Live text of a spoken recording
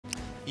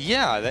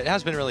Yeah, that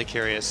has been really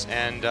curious.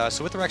 And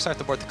so with the Rek'Sai off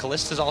the board, the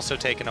Kalista is also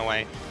taken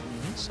away.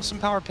 So some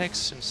power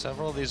picks in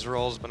several of these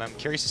roles, but I'm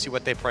curious to see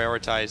what they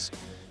prioritize.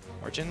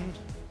 Origen,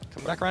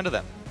 come back around to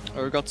them.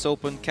 Urgot's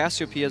open,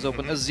 Cassiopeia is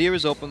open, Azir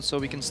is open, so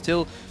we can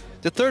still...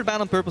 The third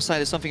ban on purple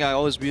side is something I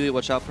always really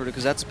watch out for,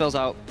 because that spells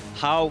out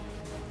how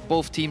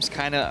both teams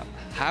kind of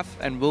have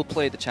and will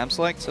play the champ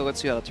select, so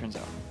let's see how that turns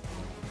out.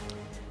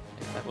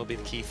 And that will be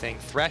the key thing.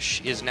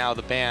 Thresh is now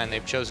the ban.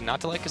 They've chosen not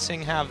to let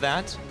Kasing have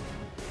that.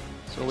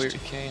 So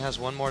H2k has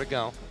one more to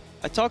go.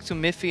 I talked to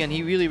Miffy and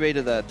he really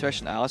rated Thresh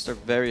and Alistar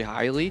very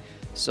highly.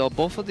 So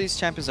both of these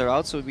champions are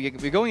out, so we're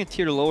going a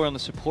tier lower on the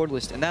support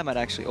list, and that might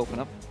actually open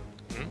up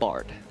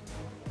Bard.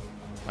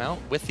 Well,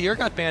 with the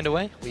Urgot banned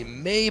away, we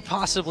may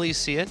possibly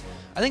see it.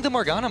 I think the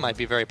Morgana might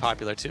be very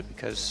popular too,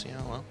 because, you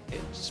know, well,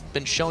 it's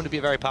been shown to be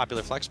a very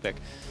popular flex pick.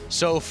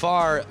 So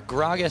far,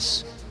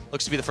 Gragas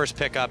looks to be the first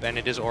pickup, and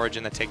it is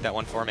Origen that take that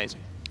one for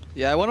Amazing.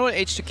 Yeah, I wonder what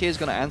H2k is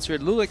going to answer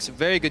it. Lulek's a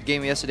very good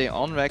game yesterday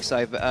on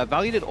Rek'Sai.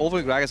 Valued it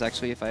over Gragas,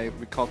 actually, if I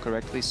recall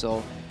correctly.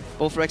 So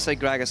both Rek'Sai,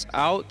 Gragas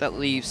out. That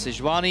leaves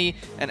Sejuani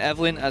and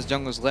Evelynn as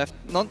junglers left.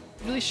 Not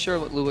really sure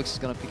what Lulek's is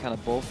going to pick out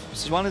of both.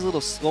 Sejuani is a little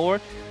slower.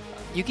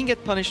 You can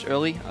get punished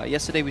early.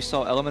 Yesterday we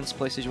saw Elements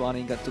play Sejuani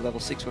and got to level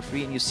 6 for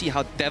free, and you see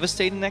how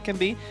devastating that can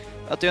be.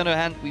 On the other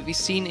hand, we've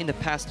seen in the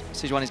past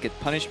Sejuani's get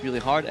punished really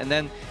hard, and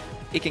then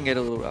it can get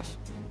a little rough.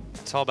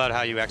 It's all about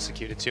how you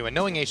execute it too. And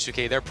knowing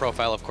H2k, their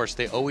profile, of course,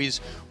 they always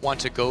want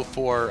to go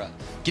for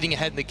getting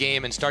ahead in the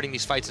game and starting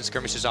these fights and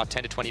skirmishes off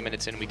 10 to 20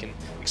 minutes in. We can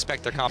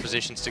expect their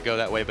compositions to go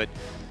that way, but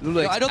you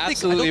know, I don't think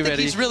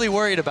he's really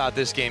worried about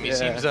this game. He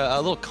seems a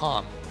little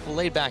calm,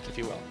 laid back, if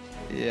you will.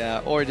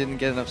 Yeah, or didn't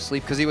get enough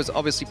sleep because he was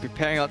obviously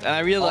preparing out. And I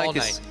really like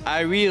this.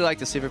 I really like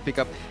the Sivir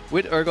pickup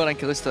with Urgot and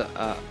Kalista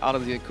out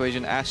of the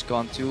equation. Ash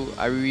gone too.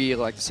 I really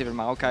like the Sivir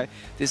Maokai.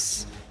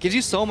 This gives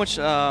you so much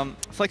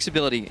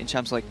flexibility in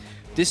champs. Like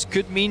this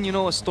could mean, you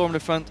know, a Storm the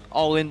front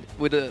all in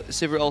with a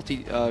Sivir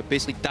ulti,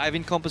 basically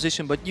dive-in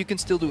composition. But you can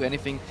still do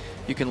anything.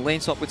 You can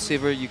lane swap with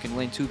Sivir. You can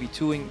lane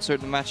 2v2 in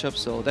certain matchups.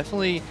 So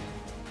definitely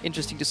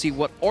interesting to see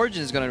what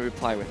Origen is going to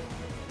reply with.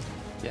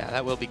 Yeah,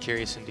 that will be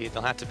curious indeed.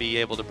 They'll have to be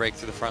able to break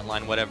through the front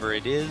line, whatever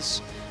it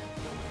is.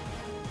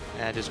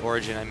 That is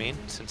Origen, I mean,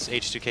 since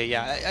H2k,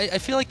 yeah. I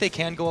feel like they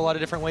can go a lot of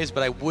different ways,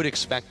 but I would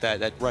expect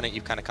that run at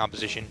you kind of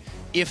composition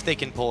if they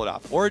can pull it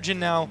off. Origen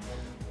now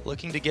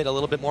looking to get a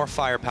little bit more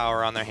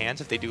firepower on their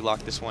hands if they do lock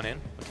this one in.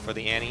 Looking for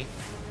the Annie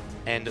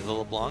and the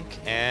LeBlanc.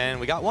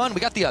 And we got one,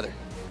 we got the other.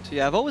 So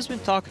yeah, I've always been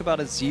talking about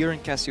Azir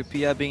and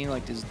Cassiopeia being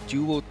like this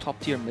duo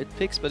top-tier mid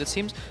picks, but it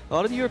seems a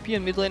lot of the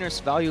European mid laners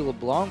value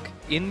LeBlanc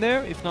in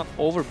there, if not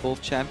over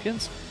both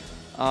champions.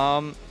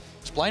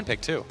 It's blind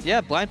pick too. Yeah,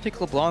 blind pick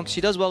LeBlanc.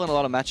 She does well in a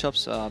lot of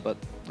matchups, but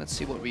let's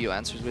see what Rio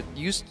answers with.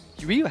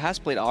 Rio has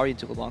played Ahri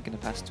into LeBlanc in the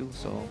past too,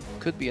 so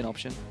could be an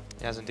option.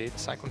 Yes, indeed.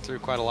 Cycling through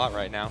quite a lot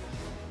right now.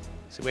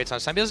 So he waits on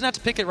his time. He doesn't have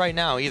to pick it right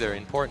now either,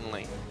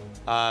 importantly.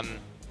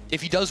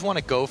 If he does want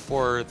to go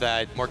for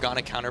that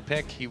Morgana counter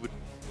pick, he would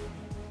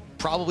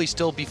probably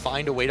still be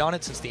fine to wait on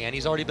it since the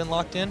Annie's already been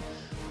locked in,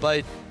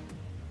 but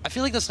I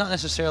feel like that's not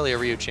necessarily a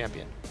Rio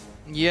champion.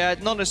 Yeah,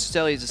 not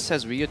necessarily as it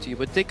says Rio to you,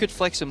 but they could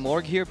flex a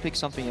Morg here, pick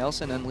something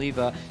else, and then leave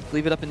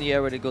it up in the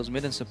air where it goes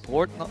mid and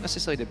support. Not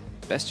necessarily the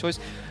best choice.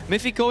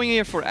 Miffy going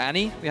here for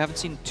Annie. We haven't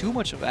seen too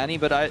much of Annie,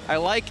 but I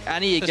like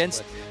Annie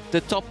against the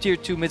top tier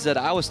 2 mids that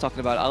I was talking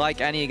about. I like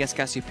Annie against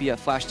Cassiopeia.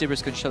 Flash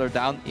Tibbers can shut her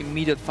down.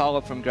 Immediate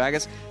follow-up from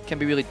Gragas can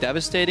be really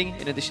devastating.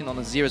 In addition on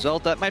Azir as well.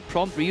 That might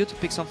prompt Ryu to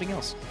pick something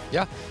else.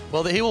 Yeah,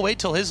 well, he will wait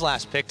till his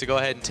last pick to go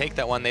ahead and take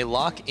that one. They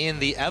lock in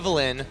the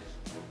Evelynn.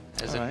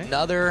 There's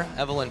another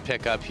Evelynn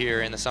pickup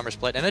here in the summer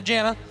split. And a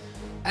Janna.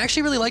 I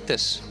actually really like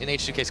this in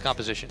H2k's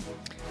composition.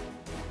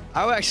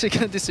 I'm actually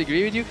going to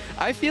disagree with you.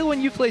 I feel when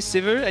you play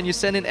Sivir and you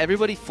send in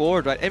everybody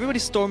forward, right?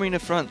 Everybody's storming in the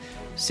front.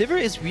 Sivir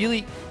is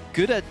really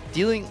good at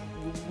dealing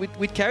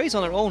with carries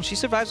on her own. She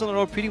survives on her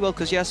own pretty well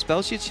because she has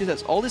spell sheets, she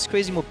has all this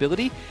crazy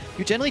mobility.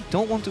 You generally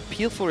don't want to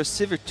peel for a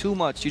Sivir too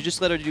much. You just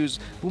let her use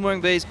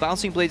Boomerang Blades,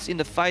 Bouncing Blades in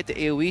the fight, the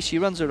AoE, she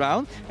runs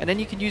around, and then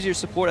you can use your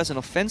support as an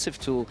offensive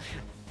tool.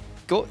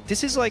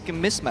 This is like a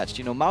mismatch,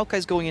 you know,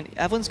 Maokai's going in,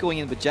 Evelyn's going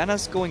in, but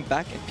Janna's going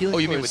back and peeling. Oh,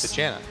 you mean with the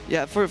Janna?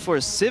 Yeah, for a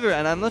Sivir,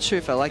 and I'm not sure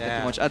if I like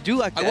that too much. I do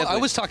like the I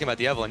was talking about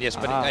the Evelynn, yes,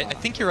 but I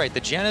think you're right.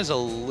 The Janna's a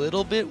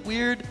little bit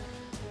weird.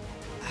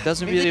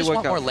 Doesn't maybe really they work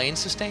want out. More lane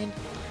sustained?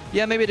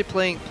 Yeah, maybe they're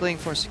playing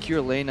for a secure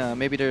lane.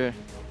 Maybe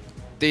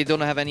they don't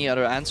have any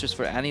other answers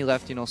for Annie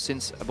left, you know,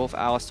 since both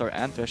Alistar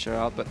and Thresh are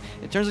out. But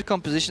in terms of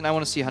composition, I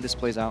want to see how this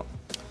plays out.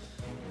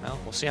 Well,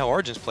 we'll see how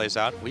Origins plays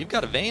out. We've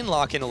got a Vayne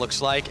lock-in, it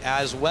looks like,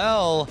 as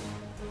well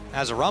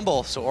as a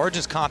Rumble. So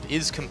Origins comp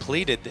is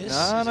completed. This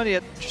no, not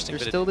yet. Interesting.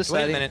 They're still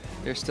deciding. Wait a minute.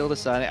 They're still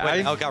deciding.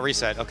 Oh, it got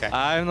reset. Okay.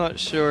 I'm not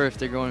sure if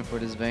they're going for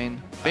this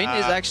Vayne. Vayne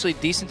is actually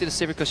decent in the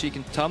Sivir because she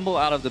can tumble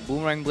out of the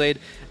Boomerang Blade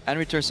and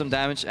return some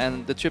damage,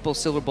 and the triple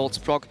Silver Bolts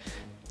proc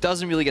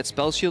doesn't really get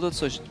spell shielded,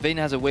 so Vayne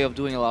has a way of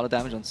doing a lot of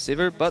damage on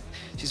Sivir, but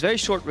she's very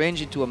short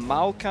range into a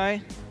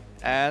Maokai,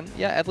 and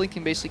yeah, Evelynn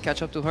can basically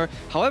catch up to her.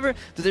 However,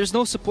 there's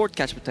no support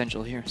catch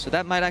potential here, so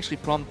that might actually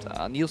prompt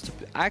Niels to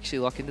actually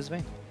lock in this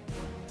Vayne.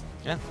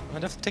 Yeah,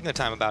 I'm definitely taking the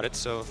time about it,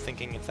 so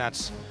thinking if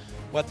that's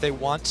what they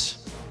want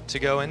to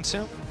go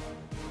into.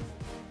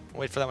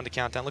 Wait for that one to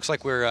count down. Looks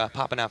like we're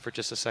popping out for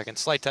just a second.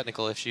 Slight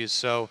technical issues,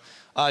 so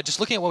just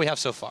looking at what we have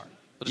so far.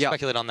 We'll just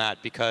speculate on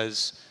that,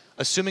 because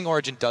assuming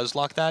Origen does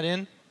lock that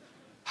in,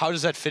 how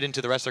does that fit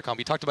into the rest of their comp?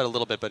 You talked about it a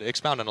little bit, but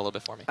expound on it a little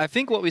bit for me. I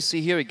think what we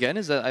see here again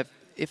is that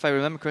if I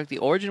remember correctly,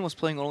 Origen was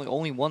playing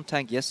only one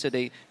tank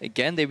yesterday.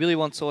 Again, they really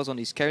want Soaz on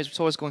these carries.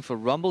 Soaz going for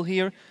Rumble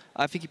here.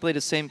 I think he played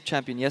the same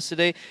champion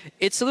yesterday.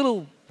 It's a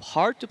little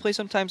hard to play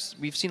sometimes.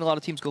 We've seen a lot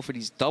of teams go for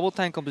these double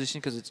tank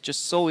compositions because it's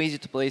just so easy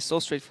to play, so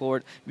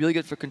straightforward, really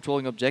good for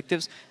controlling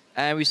objectives.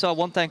 And we saw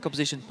one tank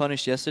composition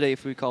punished yesterday.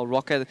 If we recall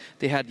Rocket,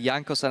 they had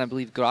Jankos and I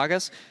believe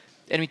Gragas.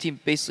 Enemy team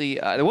basically,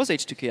 there was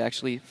H2k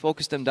actually,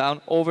 focused them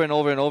down over and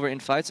over and over in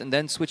fights and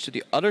then switched to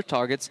the other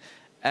targets.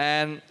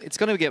 And it's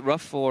going to get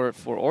rough for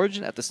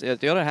Origen. At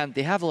the other hand,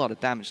 they have a lot of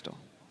damage though.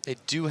 They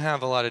do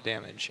have a lot of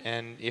damage,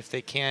 and if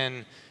they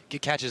can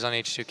get catches on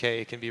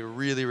H2k, it can be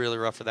really, really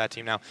rough for that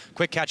team. Now,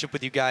 quick catch up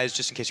with you guys,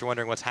 just in case you're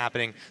wondering what's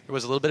happening. There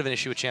was a little bit of an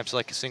issue with champs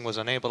like Kasing was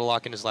unable to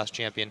lock in his last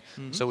champion,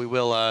 so we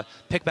will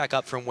pick back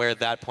up from where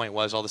that point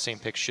was. All the same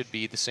picks should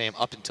be the same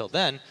up until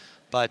then,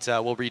 but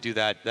we'll redo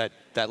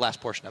that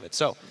last portion of it.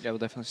 So, yeah, we'll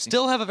definitely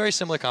still have a very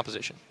similar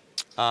composition,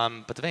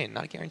 but the Vayne,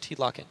 not a guaranteed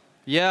lock-in.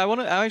 Yeah,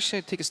 I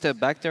actually take a step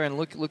back there and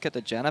look at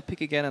the Janna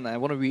pick again, and I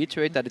want to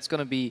reiterate that it's going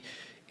to be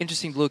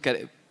interesting to look at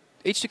it.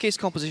 H2k's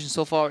composition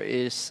so far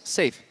is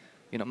safe.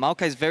 You know,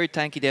 Maokai is very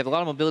tanky. They have a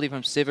lot of mobility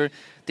from Sivir.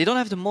 They don't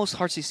have the most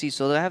hard CC,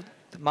 so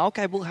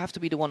Maokai will have to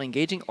be the one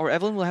engaging, or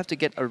Evelyn will have to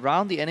get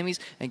around the enemies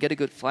and get a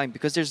good flying,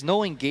 because there's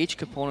no engage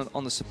component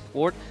on the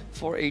support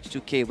for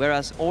H2k,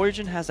 whereas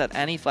Origen has that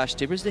anti-flash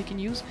tibbers they can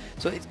use.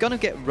 So it's going to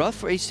get rough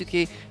for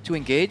H2k to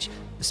engage,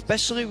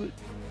 especially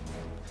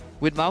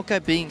with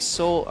Maokai being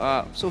so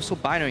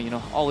binary, you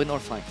know, all in or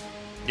flank.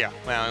 Yeah,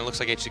 well, it looks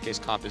like H2k's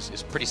comp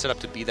is pretty set up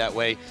to be that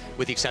way,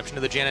 with the exception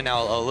of the Janna.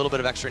 Now, a little bit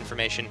of extra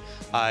information.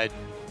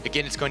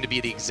 Again, it's going to be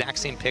the exact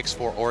same picks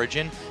for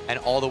Origen and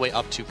all the way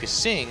up to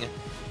Kasing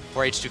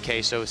for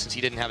H2k. So since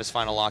he didn't have his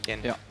final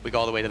lock-in, we go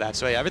all the way to that.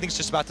 So yeah, everything's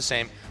just about the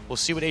same. We'll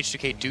see what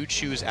H2k do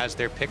choose as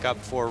their pickup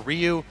for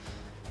Ryu.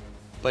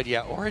 But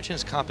yeah,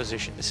 Origen's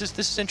composition. This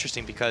is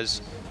interesting,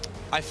 because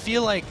I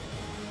feel like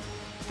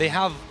they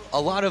have a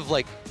lot of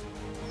like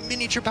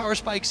miniature power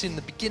spikes in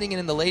the beginning and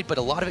in the late, but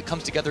a lot of it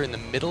comes together in the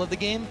middle of the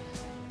game.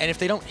 And if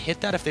they don't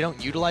hit that, if they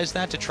don't utilize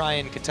that to try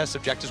and contest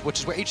objectives, which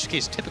is where H2k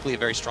is typically a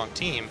very strong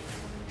team,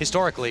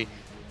 historically,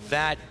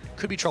 that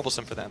could be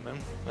troublesome for them. And,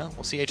 well,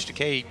 we'll see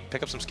H2k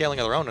pick up some scaling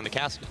of their own in the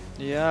casket.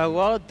 Yeah, a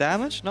lot of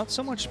damage, not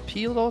so much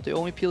peel though. The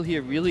only peel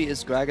here really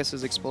is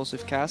Gragas'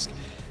 explosive cask.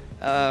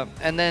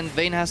 And then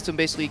Vayne has to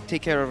basically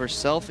take care of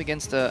herself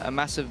against a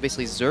massive,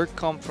 basically, Zerg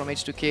comp from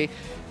H2k.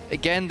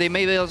 Again, they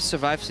may be able to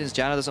survive since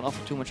Janna doesn't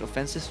offer too much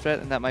offensive threat,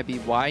 and that might be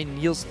why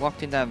Neil's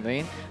locked in that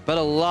Vayne. But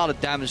a lot of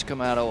damage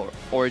coming out of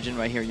Origen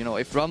right here. You know,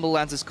 if Rumble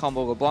lands his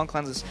combo, LeBlanc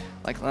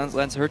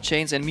lands her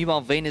chains, and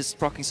meanwhile Vayne is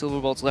proccing silver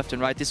bolts left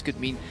and right, this could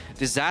mean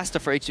disaster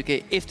for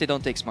H2k if they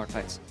don't take smart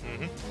fights.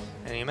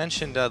 And you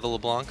mentioned the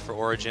LeBlanc for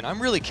Origen.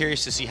 I'm really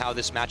curious to see how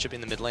this matchup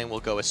in the mid lane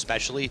will go,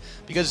 especially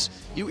because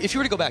if you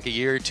were to go back a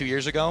year, 2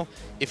 years ago,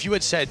 if you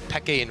had said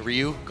Peke and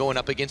Ryu going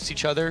up against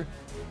each other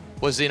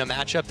was in a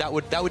matchup, that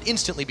would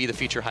instantly be the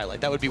feature highlight.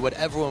 That would be what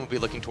everyone would be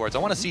looking towards. I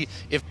want to see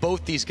if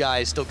both these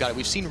guys still got it.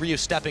 We've seen Ryu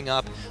stepping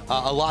up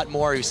a lot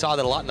more. We saw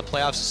that a lot in the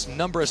playoffs, a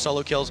number of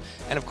solo kills,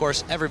 and of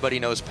course, everybody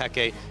knows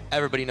Peke.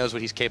 Everybody knows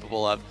what he's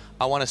capable of.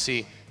 I want to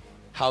see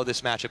how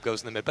this matchup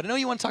goes in the mid. But I know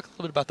you want to talk a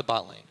little bit about the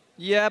bot lane.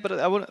 Yeah, but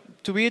I want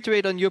to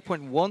reiterate on your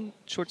point, one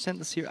short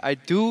sentence here. I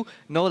do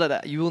know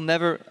that you will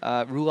never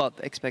rule out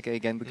Xpeke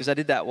again, because I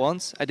did that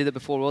once. I did it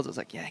before Worlds. I was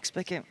like, yeah,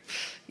 Xpeke,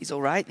 he's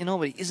all right, you know,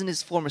 but he isn't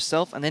his former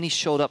self. And then he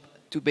showed up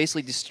to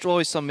basically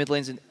destroy some mid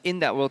lanes in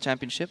that World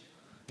Championship.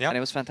 And it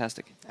was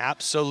fantastic.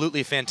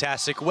 Absolutely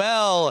fantastic.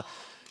 Well,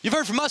 you've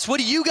heard from us. What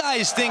do you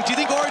guys think? Do you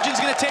think Origen's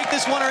going to take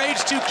this one, or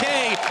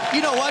H2k?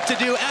 You know what to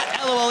do.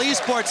 At LOL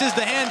Esports is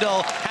the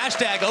handle.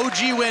 Hashtag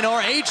OG win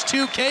or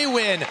H2k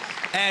win.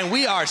 And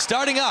we are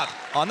starting up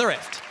on the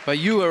Rift. But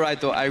you were right,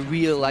 though. I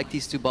really like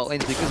these two bot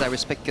lanes because I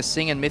respect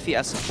Kasing and Miffy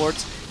as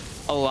supports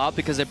a lot,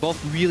 because they're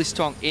both really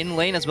strong in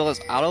lane as well as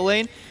out of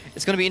lane.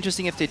 It's going to be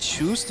interesting if they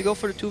choose to go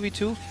for the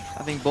 2v2.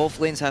 I think both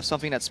lanes have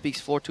something that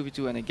speaks for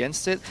 2v2 and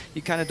against it.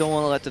 You kind of don't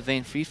want to let the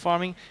Vayne free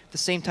farming. At the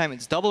same time,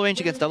 it's double range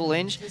against double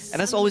range,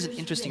 and that's always an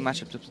interesting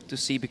matchup to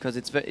see, because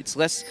it's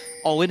less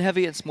all-in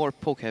heavy, it's more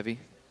poke heavy.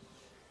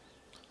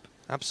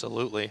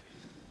 Absolutely.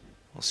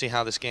 We'll see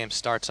how this game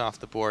starts off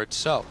the board.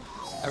 So,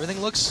 everything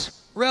looks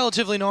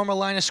relatively normal.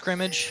 Line of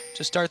scrimmage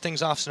to start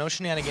things off. So no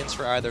shenanigans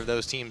for either of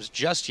those teams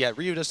just yet.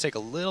 Ryu does take a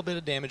little bit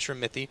of damage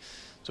from Mithy.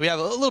 So we have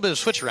a little bit of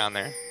switch around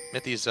there.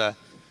 Mithy's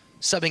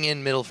subbing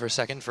in middle for a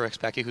second for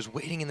Xpeke, who's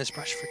waiting in this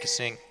brush for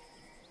Kasing.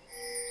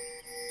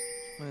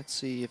 Let's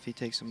see if he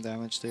takes some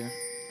damage there.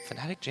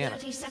 Fnatic Janna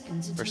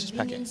versus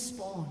Peke.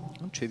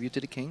 Oh, tribute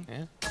to the king.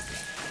 Yeah.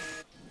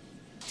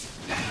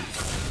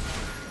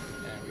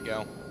 There we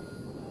go.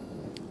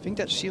 I think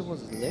that shield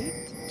was late.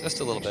 Just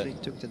a little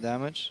bit. Took the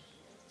damage.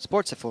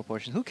 Sports at full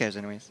potion. Who cares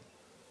anyways?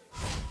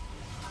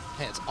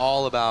 Hey, it's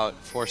all about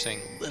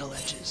forcing little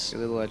edges.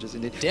 Little edges,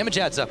 indeed. Damage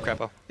adds up,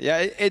 Crepo. Yeah,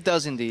 it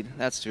does indeed.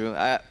 That's true.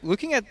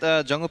 Looking at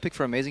the jungle pick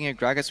for Amazing here,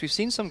 Gragas, we've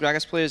seen some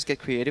Gragas players get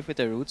creative with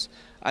their roots.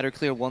 Either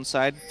clear one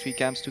side, 3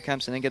 camps, 2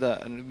 camps, and then get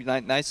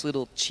a nice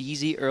little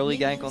cheesy early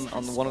gank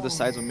on one of the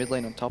sides of mid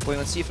lane on top lane.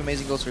 Let's see if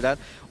Amazing goes for that.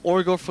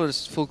 Or go for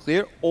this full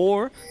clear.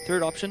 Or,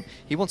 third option,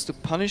 he wants to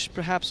punish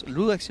perhaps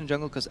Lulex in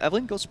jungle because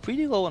Evelyn goes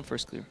pretty low on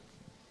first clear.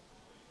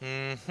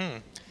 Mm-hmm.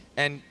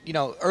 And, you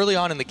know, early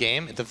on in the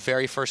game, at the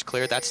very first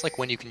clear, that's like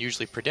when you can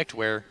usually predict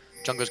where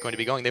jungler's going to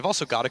be going. They've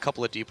also got a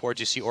couple of deep wards.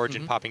 You see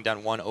Origen popping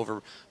down one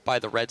over by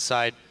the red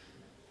side,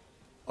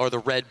 or the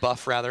red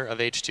buff, rather, of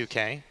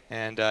H2k.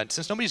 And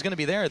since nobody's going to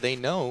be there, they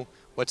know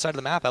what side of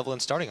the map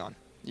Evelyn's starting on.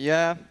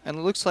 Yeah, and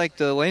it looks like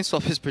the lane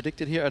swap is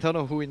predicted here. I don't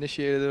know who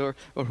initiated it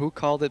or who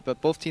called it,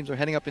 but both teams are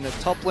heading up in the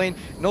top lane.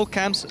 No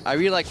camps. I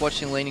really like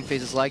watching laning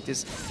phases like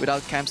this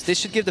without camps. This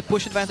should give the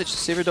push advantage to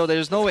Sivir, though.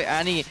 There's no way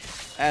Annie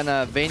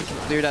and Vayne can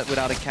clear that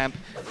without a camp.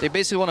 They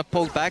basically want to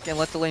poke back and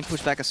let the lane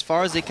push back as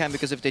far as they can,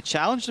 because if they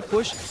challenge the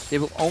push, they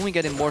will only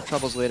get in more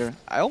troubles later.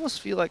 I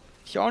almost feel like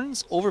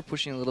Hjarn's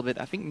over-pushing a little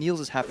bit. I think Niels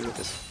is happy with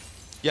this.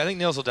 Yeah, I think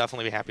Niels will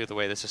definitely be happy with the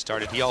way this has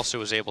started. He also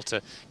was able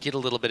to get a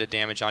little bit of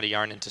damage onto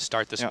Hjarn to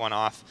start this one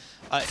off.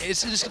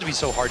 It's just going to be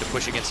so hard to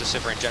push against the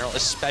Sivir in general,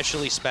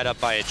 especially sped up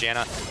by a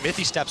Janna.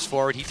 Mithy steps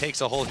forward. He takes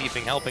a whole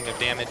heaping helping of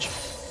damage.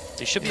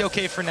 He should be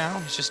okay for now.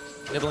 He's just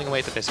nibbling away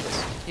at the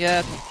biscuits.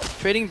 Yeah,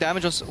 trading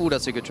damage on... Ooh,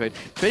 that's a good trade.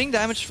 Trading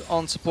damage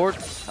on support,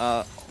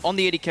 on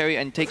the AD carry,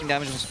 and taking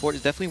damage on support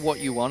is definitely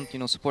what you want. You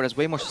know, support has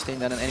way more sustain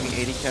than an enemy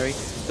AD carry.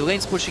 The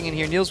lane's pushing in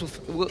here. Niels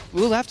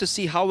we'll have to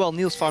see how well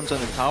Niels farms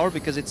under tower,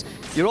 because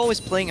you're always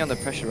playing under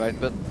pressure, right?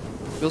 But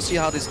we'll see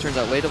how this turns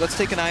out later. Let's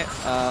take an eye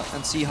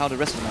and see how the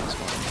rest of the map is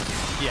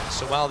going. Yeah,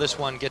 so while this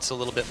one gets a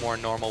little bit more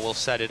normal, we'll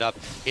set it up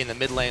in the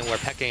mid lane where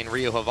Peke and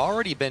Ryu have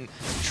already been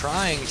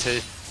trying to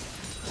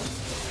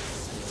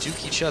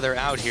duke each other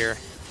out here.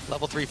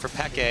 Level 3 for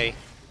Peke.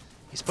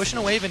 He's pushing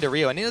a wave into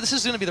Rio, and you know, this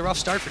is going to be the rough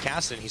start for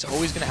Cassidy. He's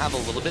always going to have a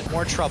little bit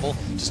more trouble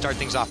to start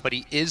things off, but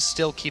he is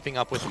still keeping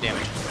up with the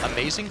damage.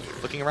 Amazing,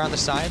 looking around the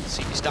side,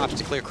 see if he stops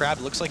to clear Crab.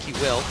 It looks like he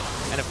will,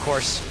 and of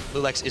course,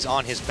 Lulex is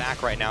on his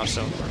back right now,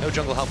 so no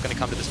jungle help going to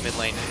come to this mid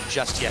lane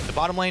just yet. The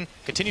bottom lane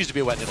continues to be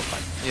a wet noodle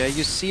fight. Yeah,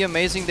 you see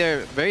Amazing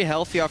there, very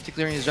healthy after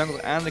clearing his jungle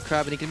and the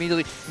Crab, and he can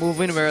immediately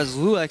move in, whereas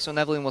Lulex on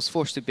Evelyn was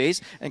forced to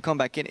base and come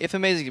back in. If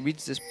Amazing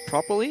reads this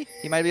properly,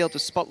 he might be able to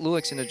spot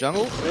Lulex in the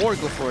jungle or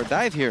go for a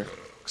dive here.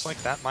 Looks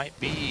like that might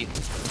be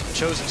the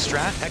chosen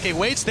strat. Peke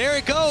waits, there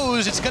it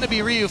goes! It's going to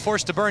be Ryu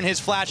forced to burn his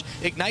flash.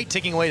 Ignite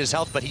taking away his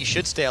health, but he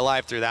should stay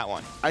alive through that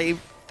one. I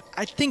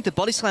think the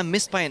body slam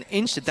missed by an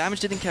inch. The damage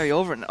didn't carry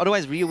over, and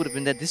otherwise Ryu would have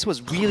been dead. This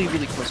was really,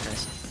 really close,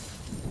 guys.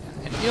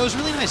 And you know, it was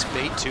really nice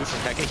bait, too, from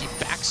Peke. He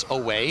backs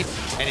away,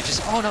 and it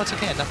just, oh, no, it's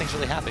okay. Nothing's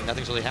really happening.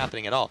 Nothing's really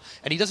happening at all.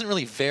 And he doesn't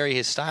really vary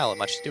his style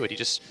much to do it. He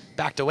just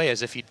backed away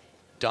as if he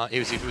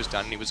was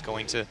done, and he was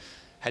going to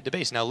head to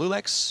base. Now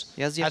Lulex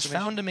has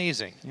found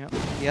Amazing. Yeah,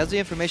 he has the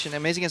information.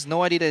 Amazing has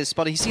no idea that it's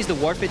spotted. He sees the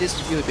warfare. This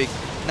is really big.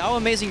 Now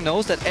Amazing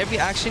knows that every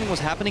action was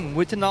happening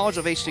with the knowledge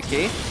of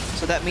H2k.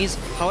 So that means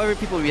however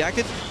people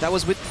reacted, that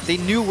was with, they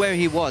knew where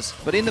he was.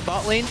 But in the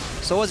bot lane,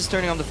 so was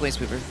turning on the Flame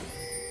Sweeper.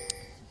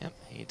 Yep,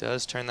 he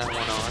does turn that one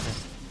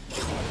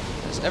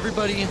on. As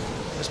everybody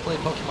who's played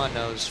Pokemon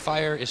knows,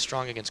 fire is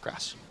strong against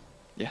grass.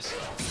 Yes.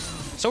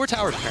 So are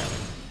towers, apparently.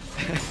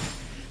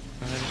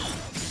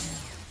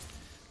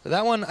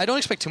 That one, I don't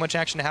expect too much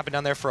action to happen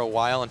down there for a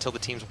while until the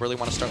teams really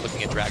want to start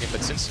looking at Dragon,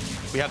 but since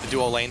we have the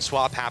dual lane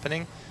swap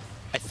happening,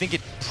 I think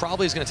it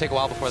probably is going to take a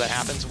while before that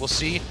happens. We'll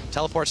see.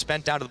 Teleport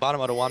spent down to the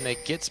bottom.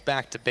 W1D2 gets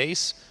back to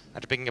base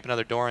after picking up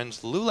another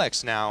Doran's.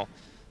 Lulex now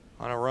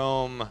on a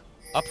roam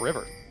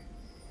upriver.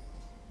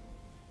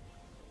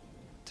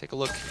 Take a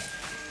look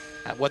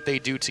at what they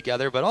do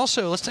together, but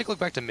also let's take a look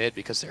back to mid,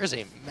 because there is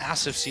a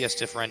massive CS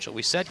differential.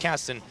 We said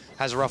Kasten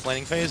has a rough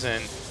laning phase,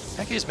 and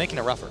Peke is making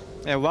it rougher.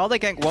 Yeah, while the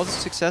gank wasn't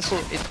successful,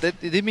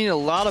 it did mean a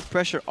lot of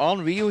pressure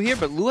on Ryu here,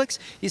 but Lulex,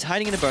 he's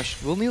hiding in the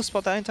bush. Will Niels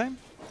spot that in time?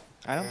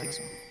 I don't think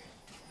so.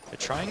 They're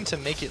trying to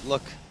make it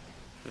look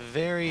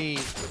very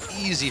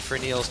easy for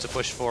Niels to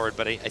push forward,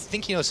 but I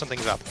think he knows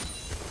something's up.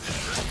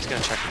 He's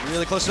going to check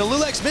really close. No,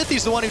 Lulex,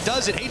 Mithy's the one who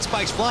does it. Hate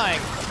spikes flying.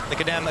 The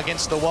Kadem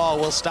against the wall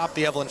will stop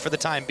the Evelyn for the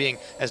time being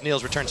as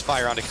Niels returns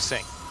fire onto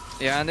Kasing.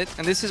 Yeah, and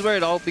this is where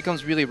it all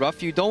becomes really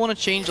rough. You don't want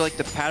to change like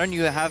the pattern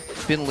you have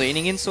been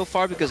laning in so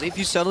far, because if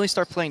you suddenly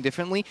start playing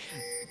differently,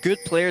 good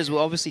players will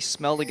obviously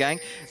smell the gank.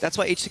 That's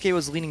why H2k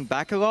was leaning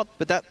back a lot,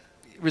 but that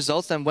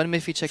results then when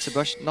Mithy checks the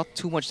brush, not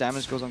too much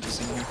damage goes on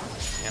Kasing here.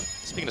 Yeah.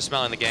 Speaking of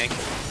smelling the gank,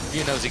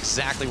 Ryu knows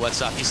exactly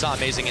what's up. He saw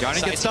Amazing in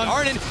the gets stunned.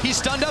 Arnon, he's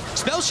stunned up.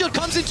 Spell Shield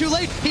comes in too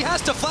late. He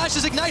has to flash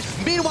his Ignite.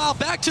 Meanwhile,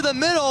 back to the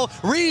middle.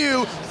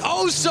 Ryu,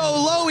 oh so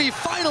low. He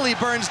finally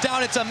burns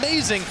down. It's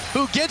Amazing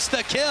who gets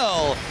the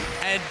kill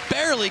and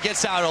barely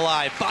gets out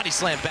alive. Body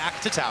slam back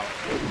to tower.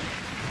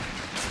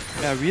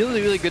 Yeah,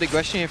 really good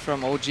aggression here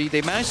from OG.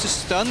 They managed to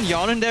stun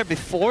Yarn there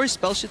before his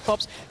spell shit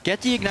pops, get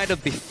the ignite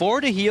up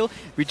before the heal,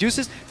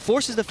 reduces,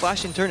 forces the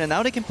flash in turn, and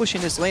now they can push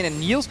in this lane. And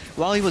Niels,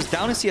 while he was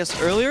down in CS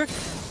earlier,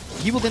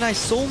 he will deny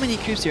so many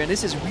creeps here, and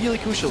this is really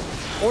crucial.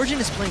 Origen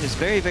is playing this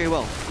very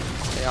well.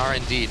 They are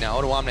indeed.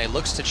 Now Odoamne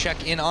looks to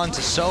check in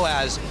onto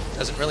Soaz.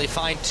 Doesn't really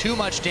find too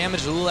much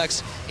damage.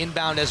 Lulex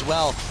inbound as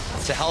well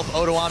to help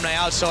Odoamne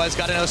out. Soaz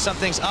got to know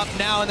something's up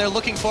now, and they're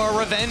looking for a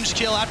revenge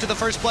kill after the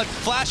first blood.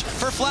 Flash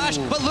for Flash,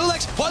 but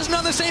Lulex wasn't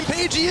on the same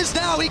page he is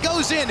now. He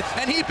goes in,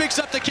 and he picks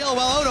up the kill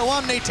while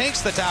Odoamne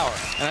takes the tower.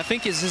 And I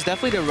think this is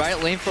definitely the right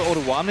lane for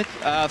Odoamne,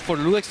 for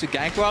Lulex to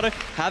gank rather.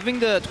 Having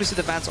the Twisted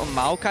Advance on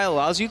Maokai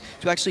allows you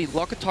to actually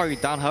lock a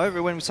target down.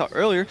 However, when we saw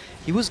earlier,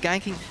 he was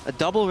ganking a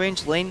double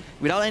range lane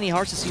without any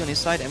hearts to see on his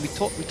side, and we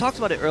talked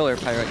about it earlier,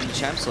 Pyra, in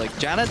Champs. Like,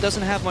 Janna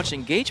doesn't have much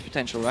engage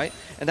potential, right?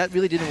 And that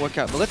really didn't work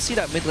out. But let's see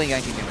that mid lane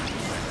gank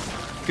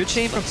again. Good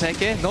chain from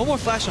Peke. No more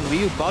flash on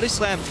Ryu. Body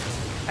slam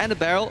and a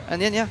barrel,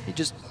 and then yeah, he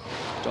just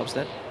drops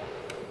dead.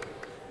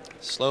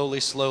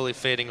 Slowly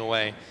fading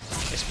away.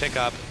 Nice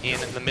pickup in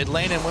the mid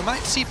lane, and we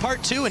might see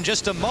part 2 in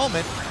just a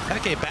moment.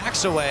 Peke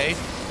backs away,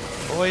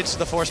 avoids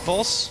the force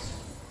pulse.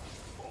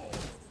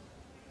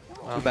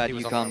 Well, too bad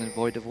you can't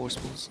avoid the force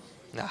pulse.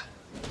 Nah.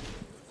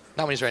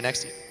 Not when he's right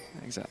next to you.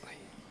 Exactly.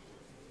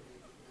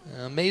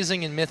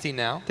 Amazing in Mythy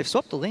now. They've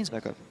swapped the lanes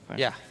back up. Right?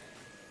 Yeah.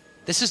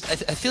 This is, I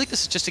feel like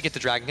this is just to get the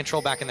dragon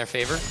control back in their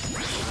favor.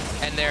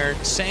 And they're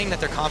saying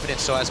that they're confident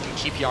Soaz can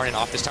keep Yarnan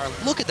off this tower.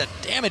 Look at the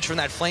damage from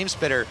that Flame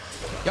Spitter.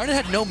 Yarnan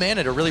had no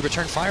mana to really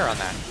return fire on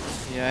that.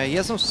 Yeah, he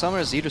has no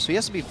summoners either, so he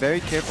has to be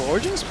very careful.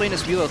 Origen is playing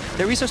this really well.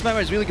 Their resource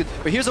memory is really good,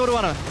 but here's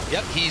Odoamne.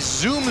 Yep, he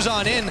zooms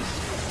on in.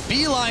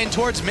 Beeline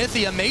towards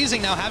Mythy.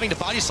 Amazing now having to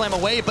body slam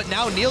away, but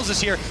now Niels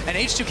is here, and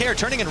H2k are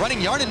turning and running.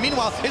 Yarnan,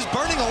 meanwhile, is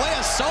burning away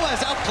as Soaz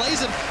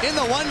outplays him in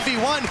the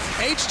 1v1.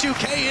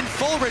 H2k in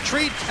full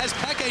retreat as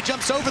Peke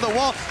jumps over the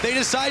wall. They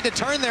decide to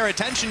turn their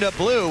attention to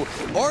blue.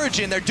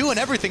 Origen, they're doing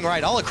everything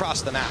right all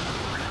across the map.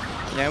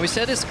 Yeah, we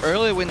said this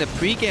earlier in the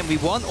pregame. We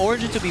want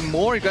Origen to be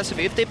more aggressive.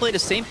 If they play the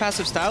same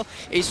passive style,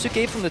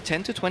 H2k from the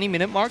 10 to 20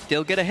 minute mark,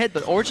 they'll get ahead.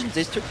 But Origen,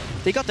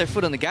 they got their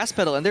foot on the gas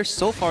pedal, and they're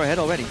so far ahead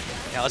already.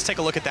 Yeah, let's take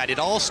a look at that. It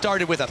all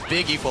started with a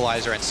big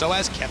equalizer, and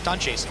Soaz kept on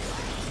chasing.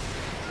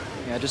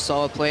 Yeah, just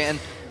solid play. And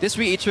this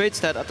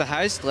reiterates that at the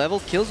highest level,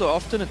 kills are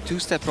often a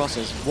two-step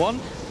process. One,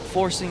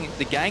 forcing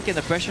the gank and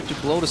the pressure to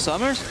blow the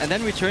summers, and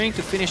then returning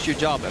to finish your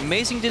job.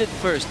 Amazing did it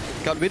first.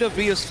 Got rid of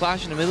Rio's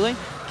flash in the middle lane,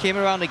 came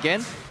around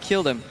again,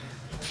 killed him.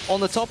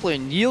 On the top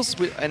lane, Niels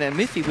and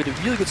Mythy with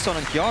a really good stun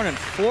on Yarnan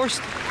forced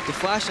the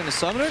flash and the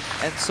summoner,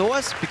 and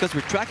Soaz, because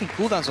we're tracking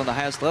cooldowns on the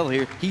highest level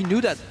here, he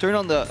knew that, turned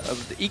on the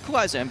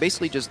equalizer and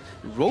basically just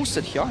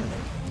roasted Yarnan.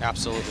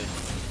 Absolutely.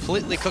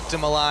 Completely cooked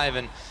him alive,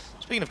 and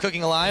speaking of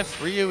cooking alive,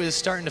 Ryu is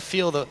starting to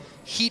feel the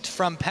heat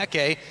from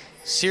Peke.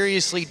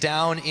 Seriously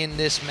down in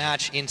this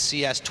match in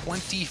CS,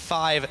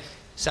 25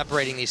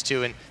 separating these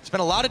two, and it's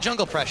been a lot of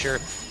jungle pressure.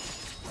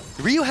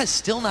 Ryu has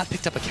still not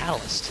picked up a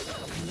catalyst.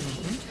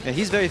 Yeah,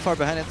 he's very far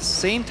behind. At the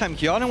same time,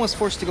 Yarnan was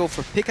forced to go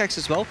for pickaxe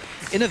as well.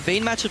 In a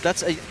Vayne matchup,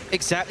 that's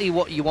exactly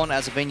what you want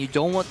as a Vayne. You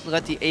don't want to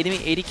let the enemy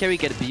AD carry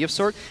get a B of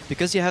sword,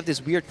 because you have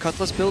this weird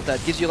Cutlass build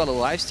that gives you a lot of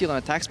lifesteal and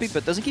attack speed,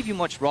 but doesn't give you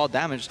much raw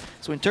damage.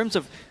 So in terms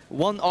of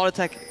one auto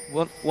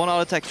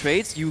attack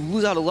trades, you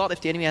lose out a lot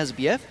if the enemy has a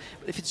BF.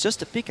 But if it's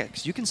just a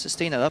pickaxe, you can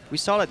sustain that up. We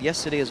saw that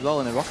yesterday as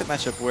well in a Rocket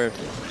matchup where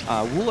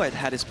Woolite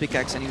had his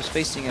pickaxe and he was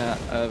facing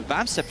a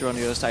Vamp Scepter on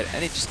the other side,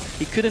 and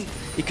he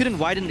couldn't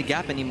widen the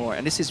gap anymore.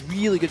 And this is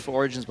really good for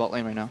Origen's bot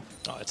lane right now.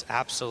 Oh, it's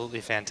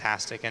absolutely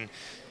fantastic. And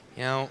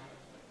you know,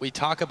 we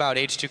talk about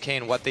H2k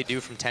and what they do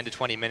from 10 to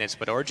 20 minutes,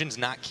 but Origen's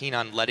not keen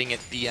on letting it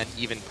be an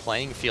even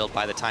playing field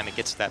by the time it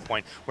gets to that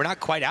point. We're not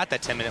quite at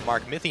that 10-minute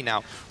mark. Mythy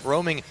now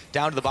roaming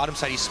down to the bottom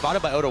side. He's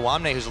spotted by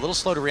Odoamne, who's a little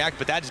slow to react,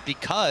 but that is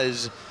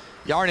because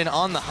Yarnan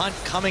on the hunt,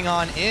 coming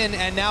on in,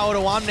 and now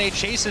Odoamne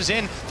chases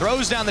in,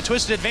 throws down the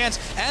Twisted Advance,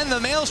 and the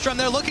Maelstrom.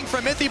 They're looking for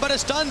Mythy, but it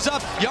stuns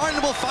up.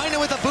 Yarnan will find it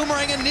with a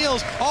Boomerang and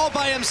Niels all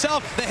by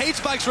himself. The hate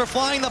spikes were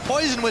flying, the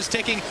poison was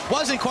ticking,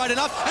 wasn't quite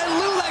enough, and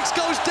Lulex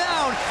goes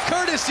down,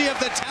 courtesy of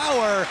the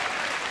tower.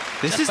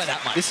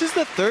 This is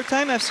the third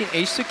time I've seen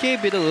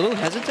H2k be a little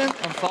hesitant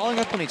on following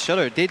up on each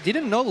other. They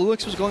didn't know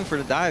Lulex was going for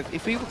the dive.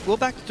 If we go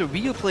back to the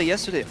Rio play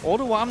yesterday,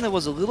 Odoamne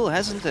was a little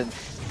hesitant.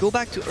 Go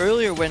back to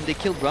earlier when they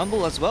killed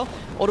Rumble as well.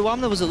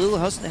 Odoamne was a little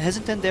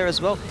hesitant there as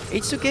well.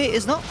 H2k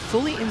is not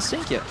fully in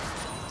sync yet.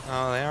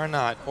 Oh, they are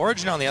not.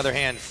 Origen, on the other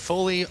hand,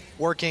 fully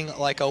working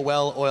like a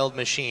well-oiled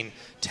machine.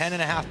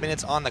 10.5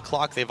 minutes on the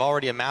clock. They've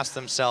already amassed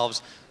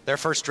themselves their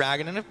first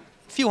dragon and a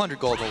few hundred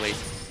gold in the lead.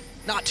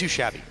 Not too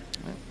shabby.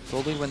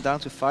 Gold lead went down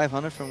to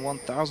 500 from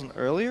 1,000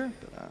 earlier.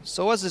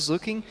 Soaz is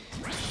looking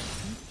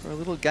for a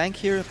little gank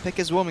here. Peke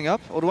is warming up.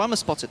 Odoamne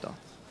spots it though.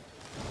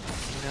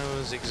 He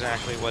knows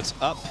exactly what's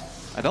up.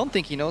 I don't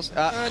think he knows.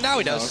 Now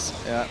he knows.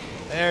 Yeah.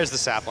 There's the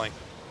sapling.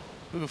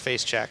 Ooh,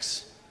 face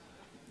checks.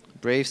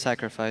 Brave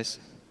sacrifice.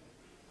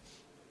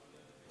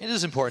 It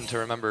is important to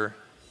remember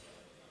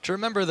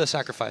the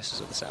sacrifices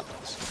of the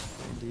saplings.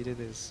 Indeed it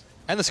is.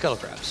 And the Scuttle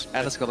Crabs.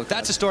 And the Scuttle Crabs.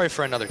 That's a story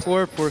for another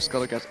time. Poor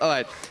Scuttle Crabs. All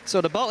right,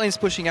 so the bot lane's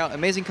pushing out.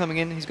 Amazing coming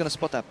in. He's going to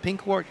spot that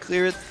pink ward,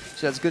 clear it.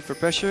 So that's good for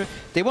pressure.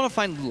 They want to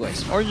find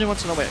Lulax. Origen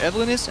wants to know where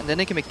Evelyn is, and then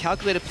they can make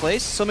calculated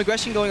plays. Some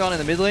aggression going on in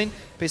the mid lane.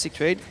 Basic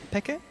trade.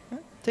 Peke,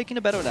 taking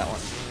the bet on that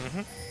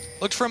one.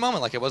 Looked for a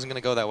moment like it wasn't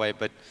going to go that way,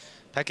 but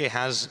Peke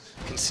has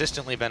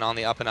consistently been on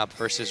the up and up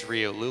versus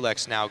Ryu.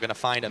 Lulax now going to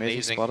find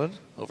amazing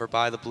over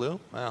by the blue.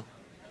 Wow.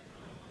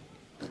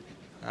 Now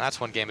that's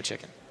one game of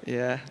chicken.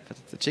 Yeah, but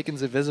the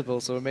chicken's invisible,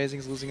 so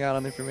Amazing's losing out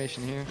on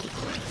information here. He's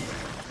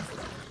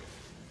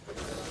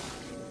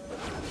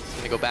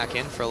going to go back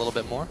in for a little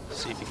bit more,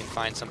 see if he can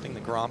find something. The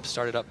Gromp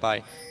started up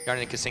by Yarn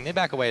and Kasing. They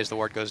back away as the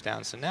ward goes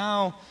down. So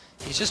now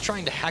he's just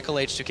trying to heckle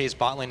H2k's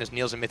bot lane as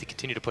Niels and Mythy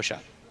continue to push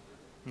up.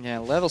 Yeah,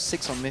 level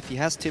 6 on Myth. He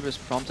has Tibbers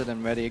prompted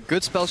and ready. A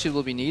good spell shield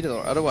will be needed,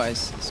 or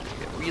otherwise it's going to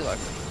get real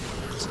ugly.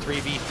 It's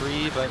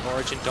 3v3, but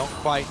Origen don't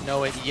quite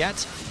know it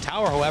yet.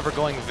 Tower, however,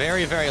 going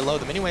very, very low.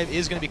 The mini wave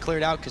is going to be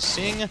cleared out.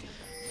 Kasing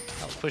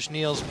helps push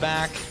Niels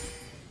back,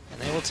 and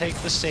they will take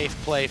the safe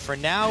play. For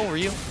now,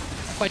 Ryu,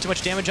 not quite too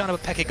much damage on it,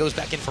 but Peke goes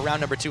back in for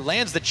round number 2.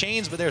 Lands the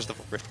chains, but there's the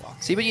Rift Wall.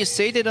 See, but you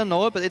say they don't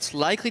know it, but it's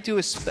likely to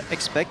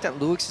expect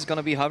that Lux is going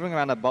to be hovering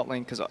around that bot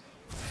lane, because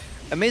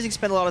Amazing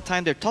spend a lot of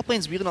time there. Top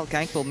lane's really not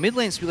gankable. Mid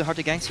lane's really hard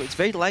to gank, so it's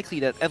very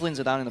likely that Evelyn's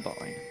are down in the bot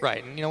lane.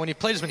 Right, and you know, when you've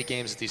played as many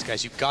games as these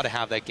guys, you've got to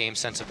have that game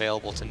sense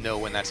available to know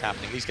when that's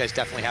happening. These guys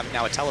definitely have it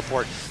now. A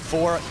teleport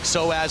for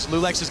Soaz.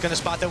 Lulax is going to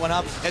spot that one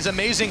up. As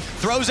Amazing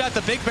throws out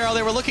the big barrel.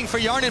 They were looking for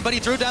Yarnin, but he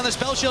threw down the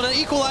spell shield and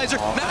equalizer.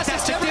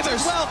 Massive damage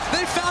as well.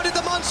 They found it.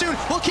 The Monsoon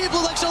will keep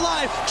Lulax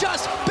alive.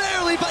 Just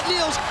barely, but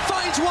Niels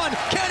finds one.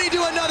 Can he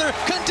do another?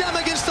 Condemn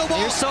against the wall.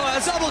 Here's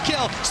Soaz. Double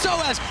kill.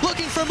 Soaz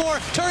looking for more.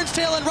 Turns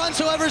tail and runs.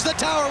 However,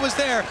 the tower was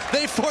there.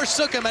 They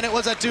forsook him, and it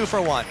was a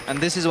 2-for-1. And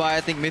this is why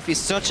I think Miffy's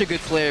such a good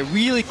player.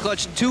 Really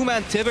clutch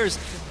 2-man Tibbers,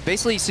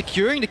 basically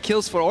securing the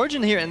kills for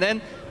Origen here, and then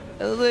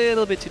a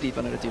little bit too deep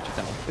under the tier 2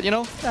 tower. But you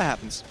know, that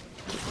happens.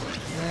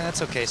 Yeah,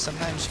 that's okay.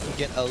 Sometimes you can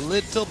get a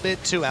little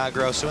bit too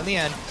aggro. So in the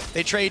end,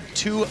 they trade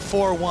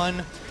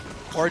 2-4-1.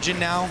 Origen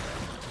now,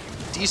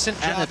 decent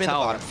job in the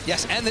bottom.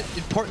 Yes, and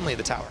importantly,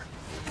 the tower.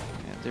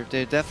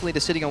 They're definitely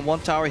sitting on one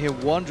tower here,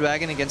 one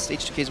dragon against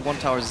H2k's one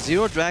tower,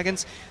 0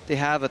 dragons. They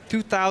have a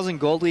 2,000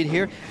 gold lead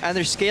here, and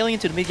they're scaling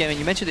into the mid game. And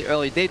you mentioned it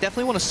earlier. They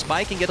definitely want to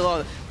spike and get a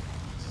lot of,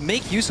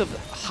 make use of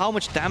how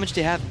much damage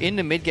they have in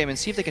the mid game and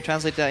see if they can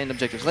translate that into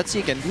objectives. Let's see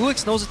again.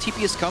 Lulax knows the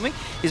TP is coming.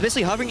 He's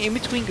basically hovering in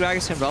between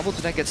Gragas and Rumble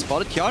to not get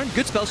spotted. Kjarn,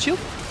 good spell shield.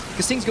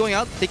 Kasing's going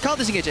out. They can't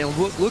disengage, and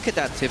look at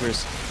that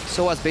Tibbers.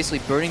 Soaz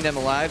basically burning them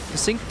alive.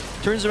 Kasing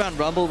turns around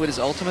Rumble with his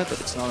ultimate, but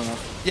it's not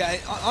enough. Yeah,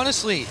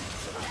 honestly,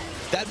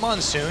 that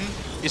Monsoon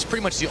is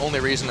pretty much the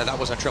only reason that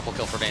wasn't a triple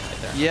kill for Vayne right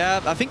there.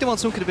 Yeah, I think the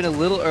Monsoon could have been a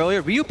little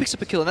earlier. Ryu picks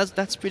up a kill, and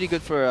that's pretty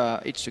good for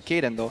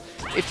H2k then, though.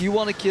 If you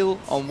want to kill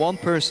on one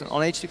person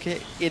on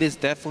H2k, it is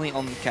definitely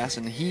on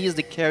Kassin. He is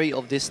the carry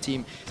of this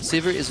team.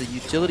 Sivir is a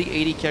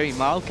utility AD carry.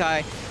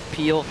 Maokai,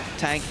 Peel,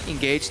 tank,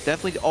 engaged.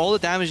 Definitely all the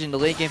damage in the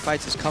late game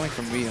fights is coming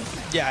from Ryu.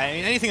 Yeah, I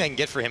mean, anything I can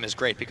get for him is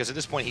great, because at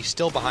this point he's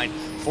still behind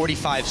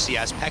 45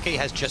 CS. Peke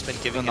has just been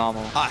giving him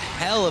a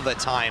hell of a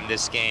time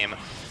this game.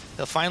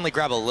 They'll finally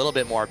grab a little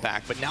bit more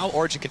back, but now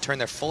Origen can turn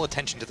their full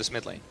attention to this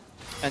mid lane.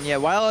 And yeah,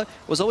 while I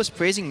was always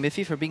praising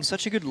Miffy for being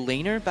such a good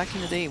laner back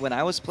in the day when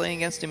I was playing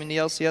against him in the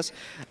LCS,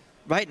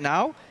 right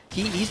now,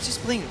 he's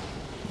just playing,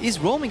 he's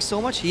roaming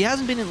so much. He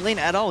hasn't been in lane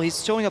at all.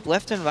 He's showing up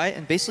left and right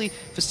and basically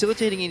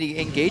facilitating the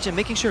engage and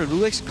making sure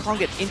Lulax can't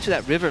get into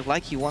that river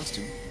like he wants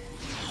to.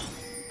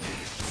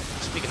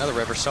 Speaking of the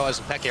river, Soaz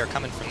and Peke are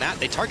coming from that.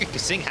 They target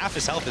Kasing, half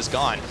his health is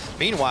gone.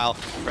 Meanwhile,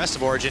 the rest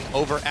of Origen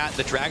over at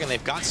the Dragon,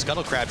 they've got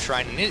Scuttle Crab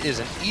Shrine, and it is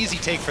an easy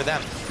take for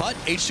them. But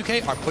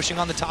H2k are pushing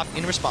on the top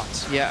in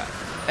response. Yeah,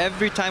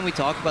 every time we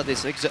talk about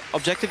this,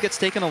 objective gets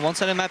taken on one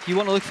side of the map, you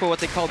want to look for what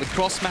they call the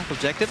cross-map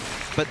objective,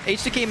 but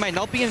H2k might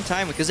not be in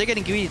time because they're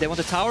getting greedy. They want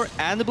the tower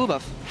and the blue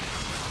buff.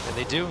 Yeah,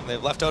 they do.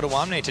 They've left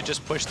Otoamne to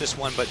just push this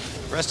one, but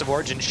the rest of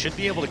Origen should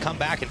be able to come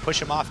back and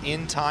push him off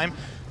in time.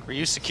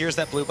 Ryu secures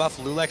that blue buff.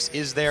 Lulax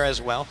is there as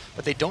well,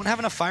 but they don't have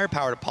enough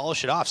firepower to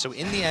polish it off. So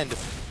in the end,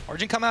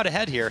 Origen come out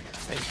ahead here.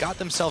 They've got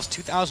themselves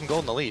 2,000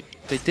 gold in the lead.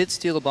 They did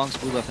steal the Bonk's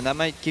blue buff, and that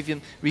might give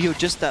him Ryu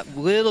just that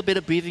little bit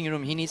of breathing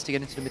room he needs to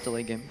get into the mid to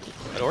late game.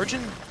 But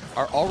Origen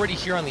are already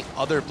here on the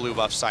other blue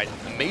buff side.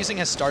 Amazing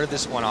has started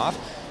this one off.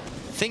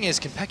 Thing is,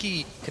 can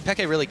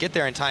Peke really get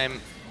there in time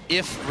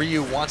if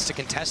Ryu wants to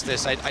contest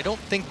this? I don't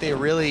think they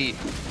really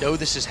know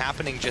this is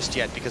happening just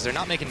yet because they're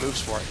not making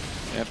moves for it.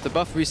 Yeah, if the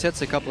buff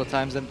resets a couple of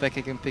times, then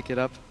Peke can pick it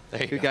up.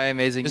 Good guy,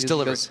 Amazing.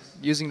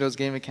 Using those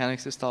game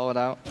mechanics to stall it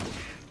out.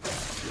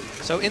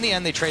 So in the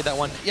end, they trade that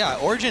one. Yeah,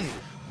 Origen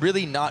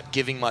really not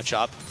giving much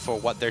up for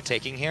what they're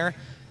taking here.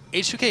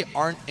 H2k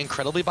aren't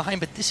incredibly behind,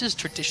 but this is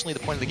traditionally the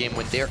point of the game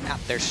when they're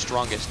at their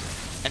strongest.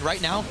 And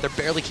right now, they're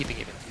barely keeping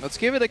even. Let's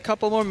give it a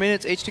couple more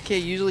minutes.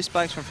 H2k usually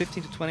spikes from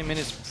 15 to 20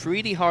 minutes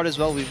pretty hard as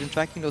well. We've been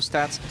tracking those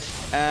stats.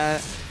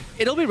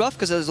 It'll be rough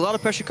because there's a lot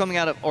of pressure coming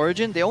out of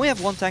Origen. They only have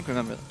one tank,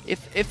 remember.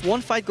 If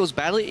one fight goes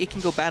badly, it can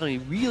go badly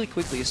really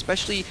quickly,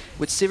 especially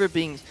with Sivir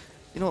being,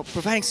 you know,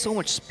 providing so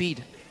much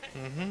speed.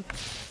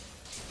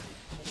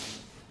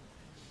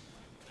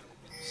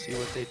 See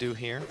what they do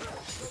here.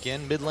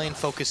 Again, mid lane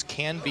focus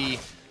can be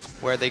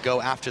where they go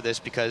after this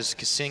because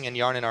Kasing and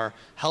Yarnin are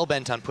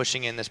hell-bent on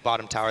pushing in this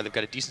bottom tower. They've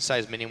got a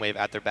decent-sized minion wave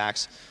at their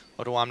backs.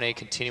 Odoamne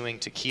continuing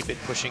to keep it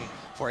pushing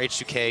for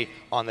H2k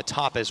on the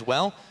top as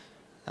well.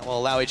 That will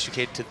allow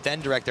H2k to then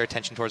direct their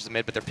attention towards the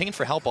mid, but they're pinging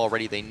for help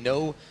already. They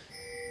know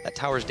that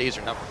tower's days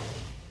are numbered.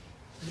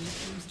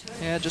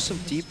 Yeah, just some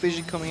deep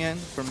vision coming in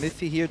from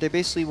Miffy here. They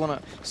basically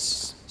want to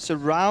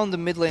surround the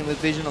mid lane with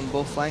vision on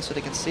both flanks so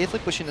they can safely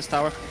push in this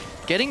tower.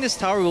 Getting this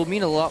tower will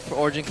mean a lot for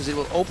Origen because it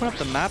will open up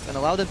the map and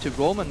allow them to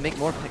roam and make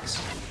more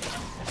picks.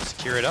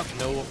 Secure it up,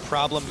 no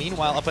problem.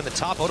 Meanwhile, up on the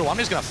top,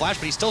 Odoamne's gonna flash,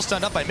 but he's still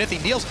stunned up by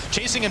Mithy. Niels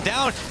chasing him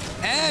down,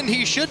 and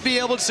he should be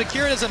able to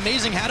secure it as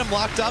Amazing had him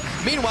locked up.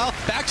 Meanwhile,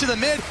 back to the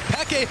mid,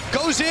 Peke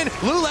goes in,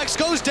 Lulex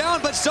goes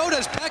down, but so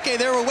does Peke.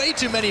 There were way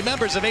too many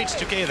members of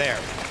H2k there.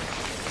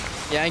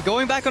 Yeah, and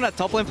going back on that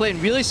top lane play, and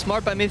really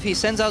smart by Miffy, he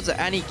sends out the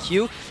Annie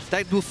Q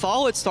that will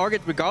follow its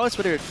target regardless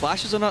whether it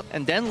flashes or not,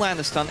 and then land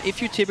a stun. If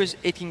you Tibbers,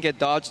 it can get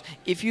dodged.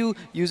 If you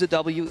use a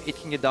W, it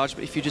can get dodged.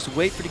 But if you just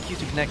wait for the Q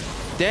to connect,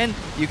 then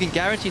you can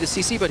guarantee the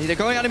CC, but they're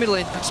going out of mid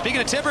lane. Speaking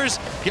of Tibbers,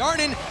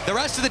 Yarnin, the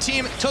rest of the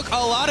team took a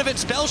lot of it.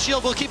 Spell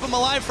Shield will keep him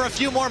alive for a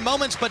few more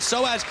moments, but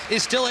Soaz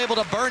is still able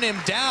to burn him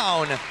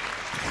down.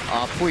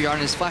 Poor Yarnin,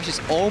 his flash is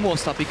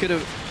almost up. He could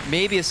have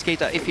maybe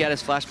escaped that if he had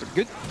his flash, but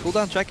good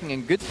cooldown tracking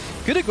and good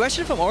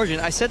aggression from Origen.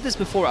 I said this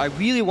before, I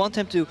really want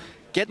him to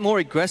get more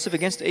aggressive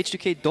against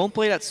H2k. Don't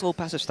play that slow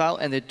passive style,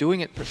 and they're doing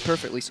it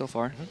perfectly so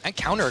far. And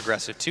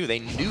counter-aggressive too. They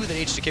knew that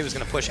H2k was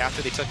going to push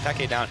after they took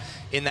Peke down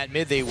in that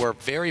mid. They were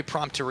very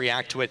prompt to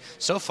react to it.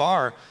 So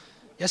far,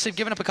 yes, they've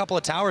given up a couple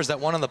of towers. That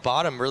one on the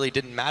bottom really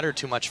didn't matter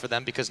too much for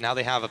them because now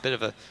they have a bit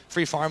of a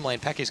free farm lane.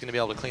 Peke's going to be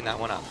able to clean that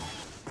one up.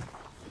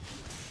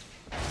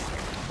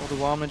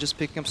 Odoamne just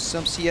picking up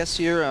some CS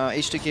here.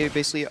 H2k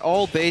basically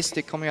all base.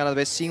 They're coming out of the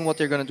base, seeing what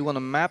they're going to do on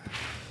the map.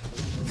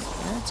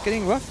 Yeah, it's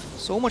getting rough.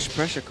 So much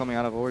pressure coming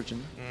out of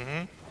Origen.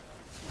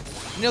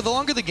 You know, the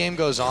longer the game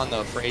goes on,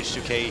 though, for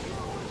H2k,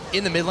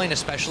 in the mid lane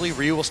especially,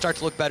 Ryu will start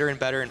to look better and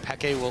better, and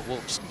Peke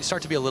will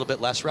start to be a little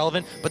bit less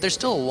relevant, but there's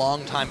still a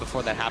long time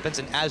before that happens,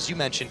 and as you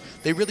mentioned,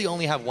 they really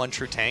only have one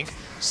true tank,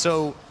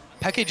 so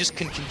Peke just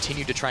can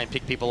continue to try and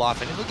pick people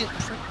off, and it'll get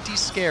pretty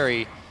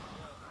scary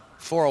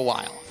for a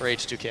while for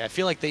H2k. I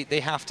feel like they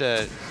have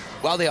to,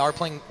 while they are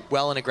playing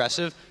well and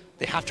aggressive,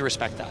 they have to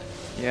respect that.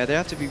 Yeah, they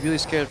have to be really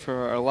scared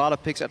for a lot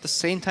of picks. At the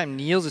same time,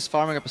 Niels is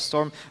farming up a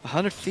Storm.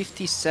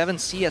 157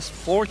 CS,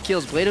 4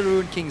 kills. Bladed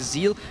Ruin King,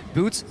 Zeal,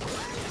 Boots.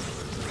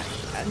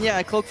 And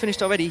yeah, Cloak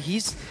finished already.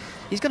 He's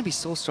gonna be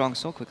so strong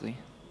so quickly.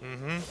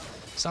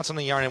 It's not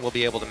something Yarnin will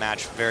be able to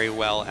match very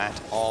well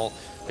at all.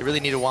 They really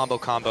need a wombo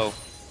combo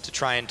to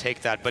try and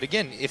take that. But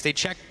again, if they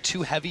check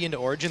too heavy into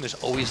Origen, there's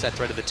always that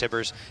threat of the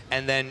Tibbers.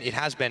 And then it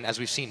has been, as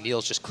we've seen,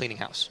 Niels just cleaning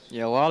house.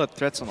 Yeah, a lot of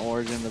threats on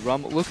Origen. The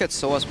Rumble. Look at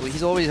Soaz.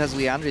 He always has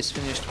Leandris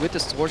finished with the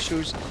Sword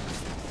Shoes.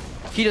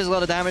 He does a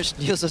lot of damage.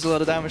 Niels does a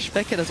lot of damage.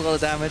 Peke does a lot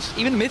of damage.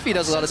 Even Miffy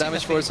does a lot of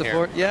damage for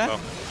support. Yeah.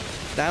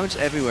 Damage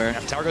everywhere.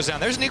 Tower goes down.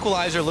 There's an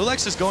equalizer.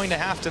 Lulex is going to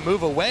have to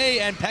move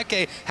away, and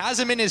Peke has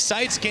him in his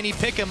sights. Can he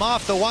pick him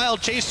off? The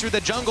wild chase through the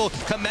jungle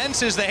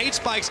commences. The hate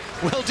spikes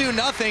will do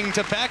nothing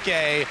to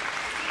Peke,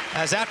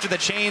 as after the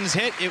chains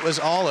hit, it was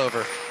all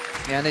over.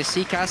 Yeah, and they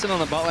see Cassin on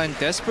the bot line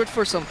desperate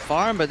for some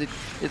farm, but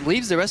it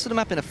leaves the rest of the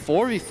map in a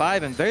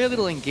 4v5 and very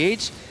little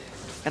engage.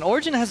 And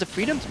Origen has the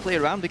freedom to play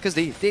around because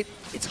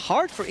it's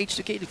hard for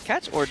H2k to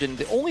catch Origen.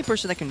 The only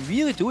person that can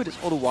really do it is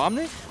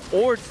Odoamne,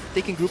 or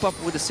they can group up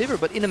with a Sivir.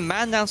 But in a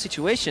man-down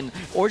situation,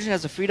 Origen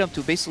has the freedom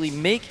to basically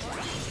make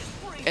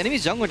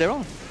enemies jungle their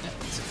own.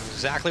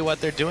 Exactly what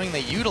they're doing.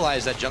 They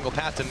utilize that jungle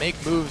path to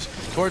make moves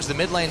towards the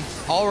mid lane.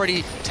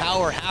 Already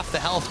tower half the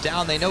health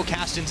down. They know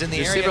Caston's in the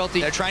area.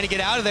 They're trying to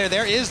get out of there.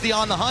 There is the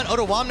on the hunt.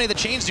 Odoamne, the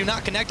chains do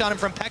not connect on him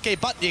from Peke,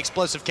 but the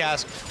explosive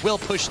cast will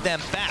push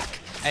them back.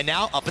 And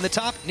now up in the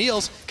top,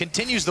 Niels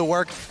continues the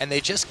work, and they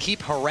just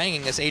keep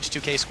haranguing this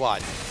H2k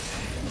squad.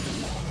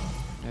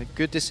 A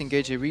good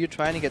disengage here. Ryu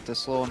trying to get the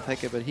slow on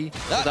Peke, but he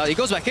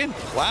goes back in.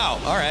 Wow,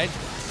 all right.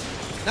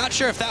 Not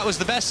sure if that was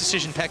the best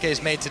decision Peke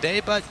has made today,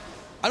 but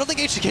I don't think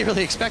H2k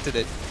really expected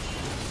it.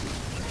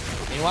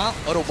 Meanwhile,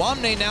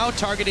 Odoamne now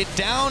targeted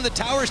down. The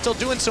tower is still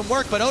doing some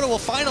work, but Odo will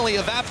finally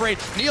evaporate.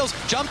 Niels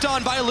jumped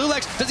on by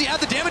Lulex. Does he have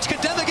the damage?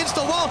 Condemned against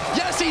the wall.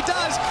 Yes, he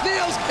does.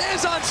 Niels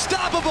is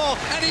unstoppable,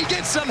 and he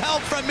gets some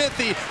help from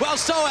Mithy, while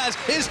Soaz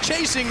is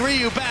chasing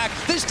Ryu back.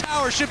 This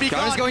tower should be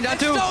gone. Going down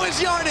too. So is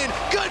Yarnin.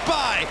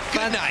 Goodbye.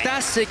 Good night.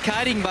 Fantastic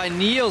kiting by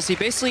Niels. He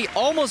basically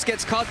almost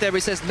gets caught there, but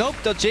he says, nope,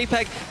 the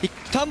JPEG. He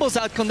tumbles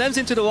out, condemns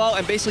into the wall,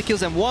 and basically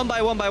kills them one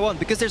by one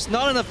because there's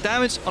not enough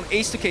damage on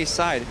H2k's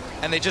side.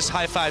 And they just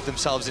high-fived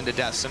themselves into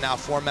death. So now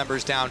 4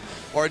 members down.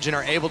 Origen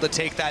are able to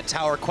take that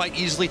tower quite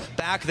easily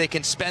back. They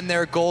can spend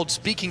their gold.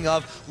 Speaking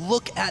of,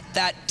 look at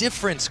that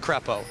difference,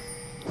 Crepo.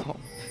 Oh,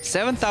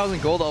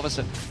 7,000 gold all of a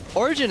sudden.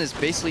 Origen is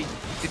basically,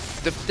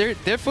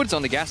 their foot's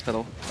on the gas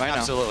pedal right now.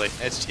 Absolutely.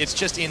 It's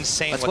just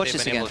insane what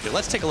they've been able to do.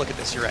 Let's take a look at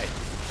this. You're right.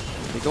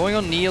 They're going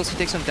on Niels, he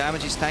takes some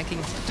damage, he's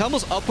tanking.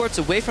 Tumbles upwards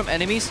away from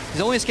enemies.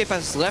 His only escape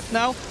path is left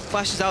now,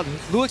 flashes out,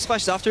 Luix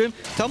flashes after him,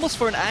 tumbles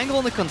for an angle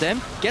on the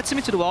Condemn, gets him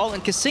into the wall,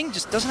 and Kasing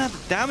just doesn't have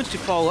the damage to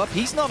follow up.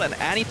 He's not an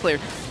Annie player.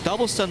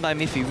 Double stun by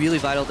Miffy, really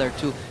vital there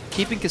too.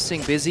 Keeping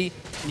Kasing busy.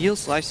 Niels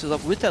slices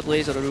up with that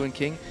Blaze of the Ruined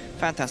King.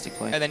 Fantastic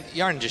play. And then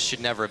Yarn just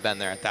should never have been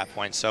there at that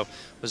point. So it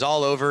was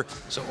all over.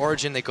 So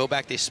Origen, they go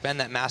back, they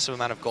spend that massive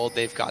amount of gold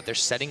they've got. They're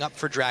setting up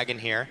for Dragon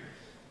here.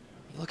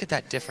 Look at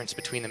that difference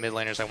between the mid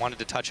laners. I wanted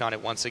to touch on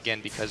it once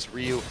again because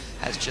Ryu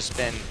has just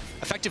been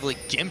effectively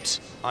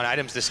gimped on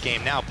items this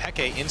game. Now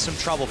Peke in some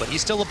trouble, but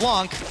he's still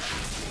LeBlanc.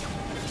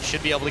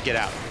 Should be able to get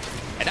out.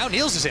 And now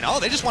Niels is in. Oh,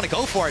 they just want to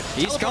go for it.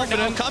 He's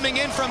confident. Coming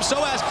in from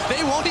Soaz.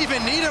 They won't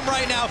even need him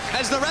right now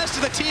as the rest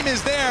of the team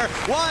is there.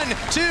 1,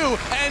 2,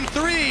 and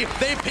 3.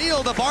 They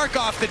peel the bark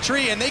off the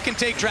tree and they can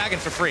take Dragon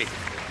for free.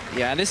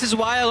 Yeah, and this is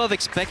why I love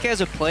Xpeke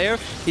as a player.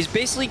 He's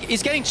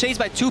getting chased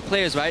by 2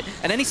 players, right?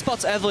 And then he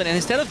spots Evelyn, and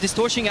instead of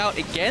distorting out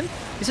again,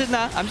 he says,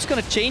 nah, I'm just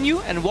gonna chain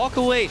you and walk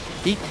away.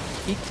 He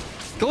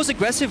goes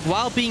aggressive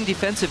while being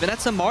defensive, and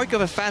that's a mark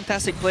of a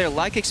fantastic player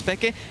like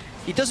Xpeke.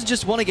 He doesn't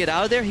just want to get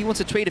out of there, he wants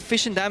to trade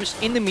efficient damage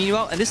in the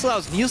meanwhile, and this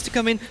allows Niels to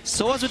come in,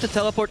 Soaz with the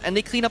teleport, and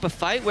they clean up a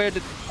fight where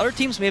the other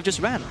teams may have just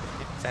ran.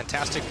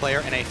 Fantastic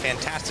player and a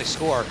fantastic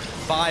score.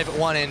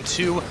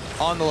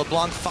 5-1-2 on the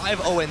LeBlanc,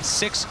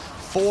 5-0-6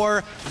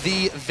 for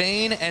the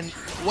Vayne. And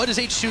what does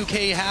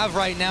H2k have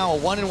right now? A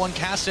 1-1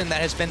 Kassadin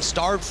that has been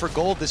starved for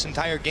gold this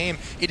entire game.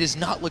 It is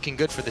not looking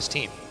good for this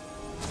team.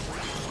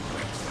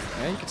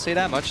 Yeah, you can say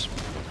that much.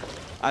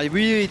 I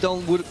really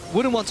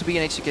wouldn't want to be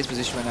in H2k's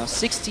position right now.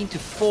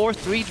 16-4,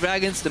 3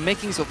 dragons, the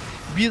makings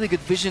of really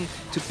good vision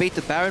to bait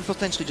the Baron,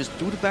 potentially just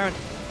do the Baron.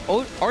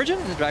 Origen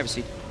in the driver's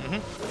seat.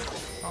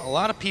 A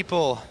lot of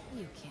people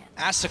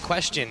ask the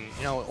question,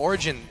 you know,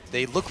 Origen,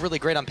 they look really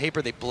great on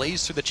paper. They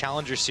blazed through the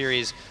Challenger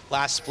Series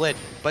last split,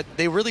 but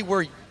they really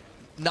were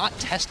not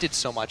tested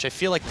so much. I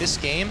feel like this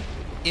game,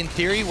 in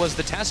theory, was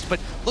the test, but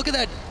look at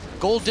that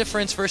goal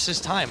difference versus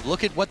time.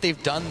 Look at what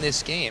they've done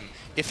this game.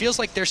 It feels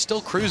like they're still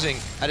cruising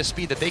at a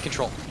speed that they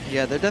control.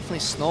 Yeah, they're definitely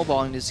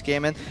snowballing this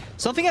game. And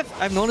something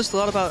I've noticed a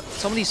lot about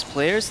some of these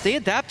players, they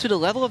adapt to the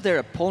level of their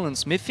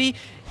opponents. Miffy,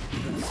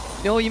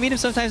 you know, you meet him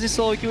sometimes in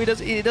solo queue,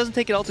 he doesn't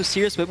take it all too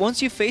serious, but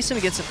once you face him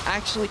against an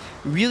actually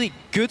really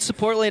good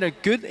support laner,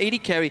 good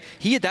AD carry,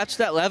 he adapts to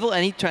that level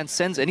and he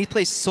transcends and he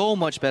plays so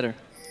much better.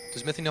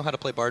 Does Miffy know how to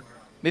play Bard?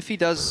 Miffy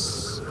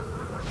does.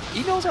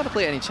 He knows how to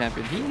play any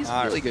champion. He's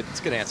really good.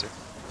 It's a good answer.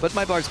 But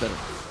my Bard's better.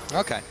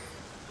 Okay.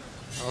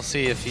 We'll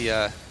see if he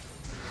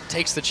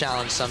takes the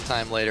challenge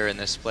sometime later in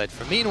this split.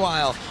 For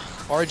meanwhile,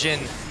 Origen,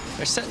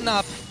 they're setting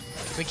up.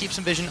 We keep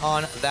some vision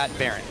on that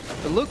Baron.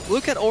 But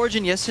look at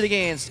Origen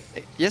yesterday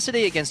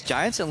against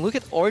Giants, and look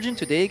at Origen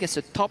today against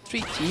the top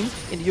 3 team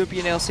in the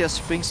European LCS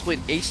Spring Split,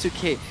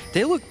 H2k.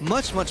 They look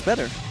much, much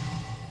better.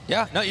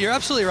 Yeah, no, you're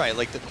absolutely right.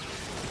 Like,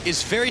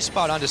 it's very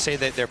spot on to say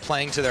that they're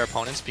playing to their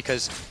opponents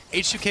because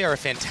H2k are a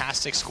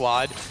fantastic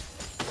squad.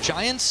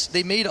 Giants,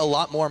 they made a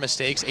lot more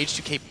mistakes.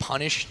 H2k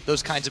punished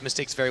those kinds of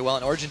mistakes very well.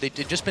 And Origen,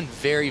 they've just been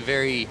very,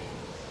 very...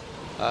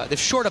 they've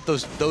shored up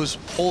those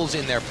holes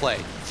in their play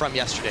from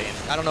yesterday.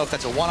 And I don't know if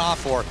that's a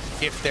one-off or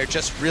if they're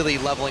just really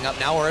leveling up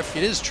now, or if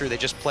it is true they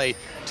just play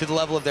to the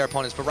level of their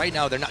opponents. But right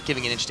now, they're not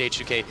giving an inch to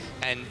H2k,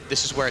 and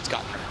this is where it's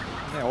gotten them.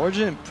 Yeah,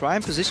 Origen in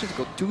prime position to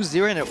go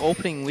 2-0 in their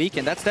opening week,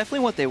 and that's definitely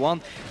what they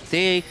want.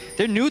 They're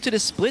new to the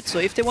split, so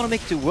if they want to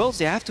make it to Worlds,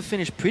 they have to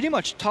finish pretty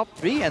much top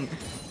 3, and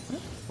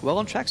well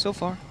on track so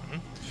far.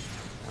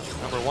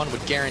 Number 1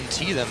 would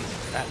guarantee them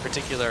that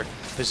particular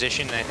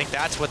position, and I think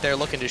that's what they're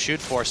looking to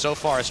shoot for. So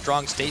far, a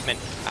strong statement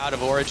out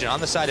of Origen. On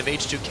the side of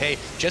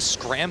H2k, just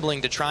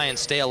scrambling to try and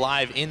stay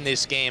alive in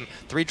this game.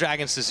 3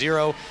 dragons to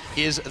 0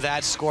 is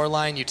that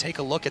scoreline. You take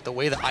a look at the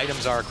way the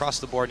items are across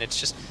the board, and it's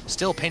just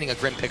still painting a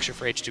grim picture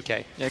for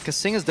H2k. Yeah,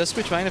 Kasing is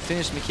desperately trying to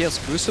finish Mikhail's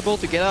Crucible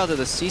to get out of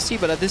the CC,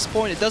 but at this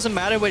point, it doesn't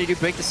matter whether you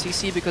break the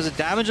CC because the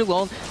damage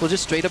alone will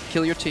just straight up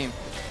kill your team.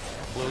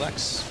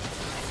 Bluelex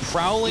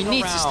prowling around.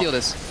 He needs to steal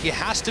this. He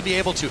has to be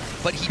able to,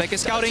 but he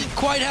scouting. doesn't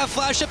quite have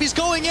flash up. He's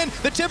going in.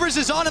 The Tibbers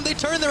is on him. They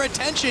turn their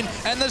attention,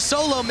 and the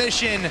solo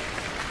mission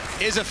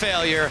is a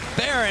failure.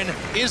 Baron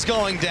is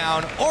going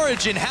down.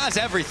 Origen has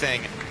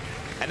everything,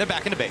 and they're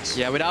back into base.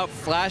 Yeah, without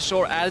flash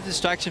or added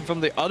distraction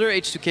from the other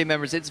H2k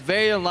members, it's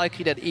very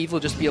unlikely that EVE will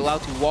just be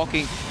allowed to walk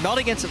in, not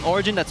against an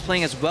Origen that's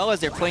playing as well as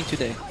they're playing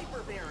today.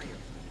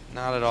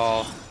 Not at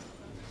all.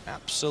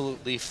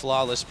 Absolutely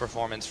flawless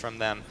performance from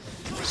them.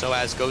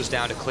 Soaz goes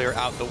down to clear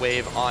out the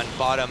wave on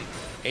bottom.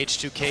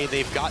 H2k,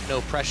 they've got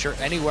no pressure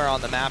anywhere on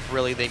the map,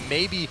 really. They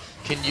maybe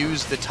can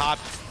use the top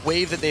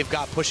wave that they've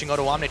got pushing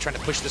Otoamne, trying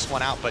to push this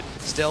one out, but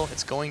still,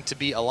 it's going to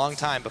be a long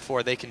time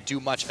before they can do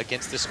much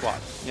against this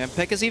squad. Yeah, and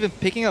Pekka's even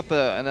picking up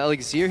an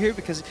Elixir here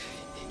because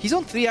he's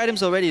on 3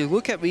 items already.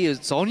 Look at Ryu,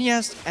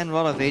 Zhonya's and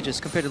Rod of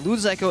Ages compared to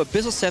Ludzyko,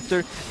 Abyssal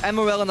Scepter, and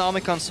Morel and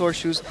Omicron Sword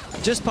Shoes.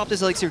 Just popped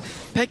his Elixir.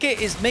 Pekka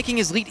is making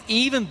his lead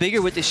even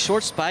bigger with this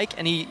short spike,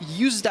 and he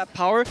uses that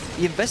power,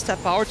 he invests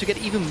that power to get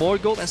even more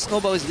gold and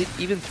snowball his lead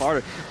even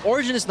farther.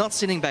 Origen is not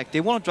sitting back.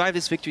 They want to drive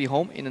this victory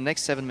home in the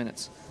next 7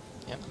 minutes.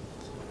 Yep.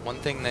 One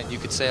thing that you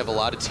could say of a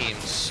lot of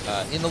teams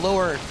in the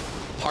lower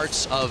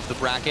parts of the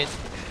bracket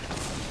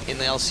in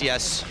the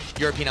LCS,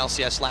 European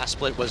LCS last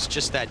split, was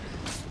just that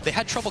they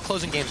had trouble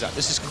closing games out.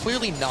 This is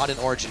clearly not an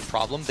Origen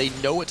problem. They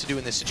know what to do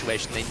in this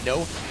situation. They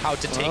know how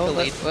to take the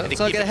lead. Let's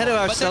not get ahead of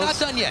ourselves. But they're not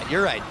done yet.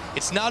 You're right.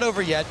 It's not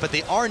over yet, but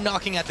they are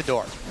knocking at the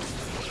door.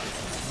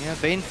 Yeah,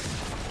 Vayne.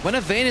 When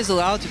a Vayne is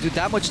allowed to do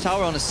that much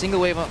tower on a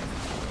single wave,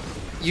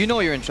 you know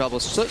you're in trouble.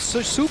 So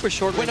super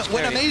short range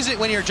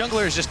when your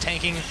jungler is just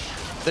tanking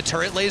the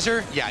turret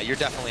laser, yeah, you're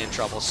definitely in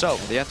trouble. So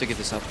they have to give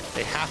this up.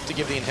 They have to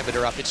give the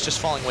inhibitor up. It's just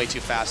falling way too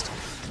fast.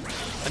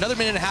 Another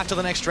minute and a half till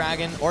the next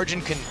dragon.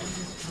 Origen can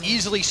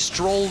easily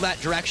stroll that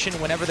direction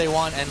whenever they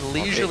want and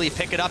leisurely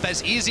pick it up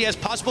as easy as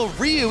possible.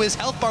 Ryu, his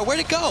health bar, where'd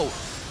it go?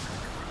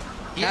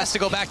 He has to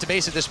go back to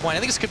base at this point. I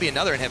think this could be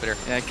another inhibitor.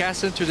 Yeah,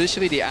 Castle,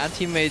 traditionally the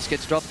anti-mage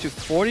gets dropped to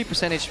 40%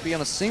 HP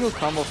on a single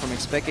combo from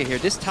Expeke here.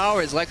 This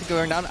tower is likely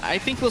going down. I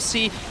think we'll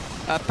see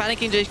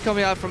panicking Jake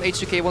coming out from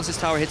H2k once this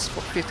tower hits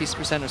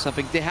 50% or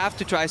something. They have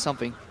to try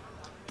something.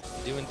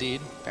 They do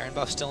indeed. Baron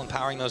buff still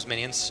empowering those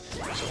minions,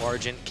 so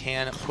Origen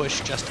can push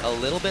just a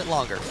little bit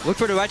longer. Look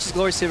for the Righteous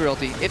Glory Sivir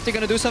ulti. If they're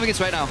going to do something,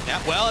 it's right now.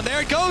 Yeah, well, and there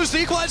it goes.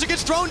 The equalizer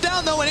gets thrown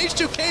down, though, and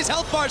H2k's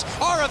health bars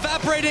are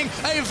evaporating.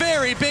 A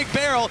very big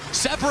barrel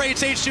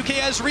separates H2k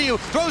as Ryu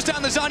throws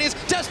down the Zhonya's.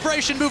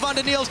 Desperation move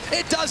onto Niels.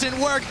 It doesn't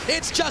work.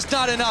 It's just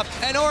not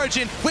enough. And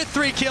Origen, with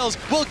 3 kills,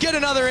 will get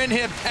another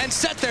inhib and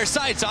set their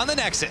sights on the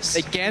Nexus.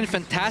 Again,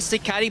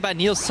 fantastic kiting by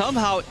Niels.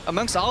 Somehow,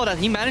 amongst all of that,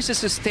 he manages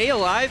to stay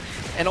alive,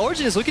 and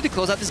Origen is looking to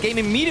close out this game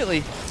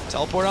immediately.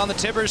 Teleport on the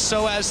Tibbers.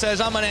 Soaz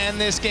says, I'm going to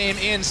end this game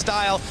in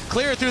style.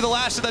 Clear through the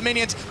last of the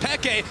minions.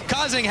 Peke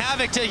causing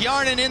havoc to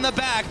Yarnan in the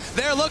back.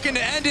 They're looking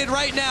to end it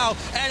right now.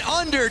 And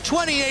under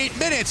 28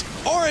 minutes,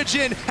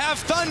 Origen have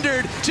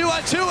thundered to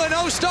a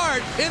 2-0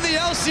 start in the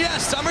LCS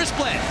Summer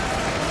Split.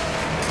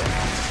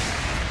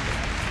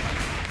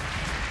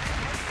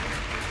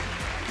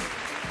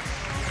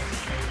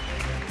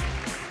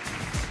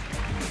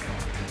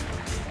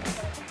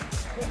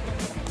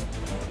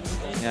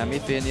 Yeah,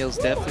 Midway and Niels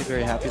definitely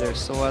very happy there.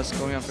 Soaz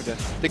going on for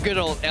the good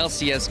old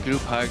LCS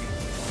group hug.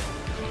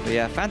 But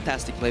yeah,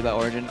 fantastic play by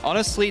Origen.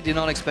 Honestly, did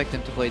not expect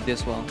them to play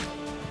this well.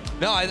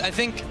 No, I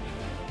think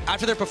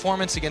after their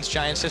performance against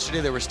Giants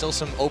yesterday, there were still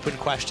some open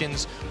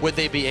questions. Would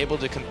they be able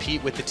to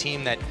compete with the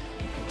team that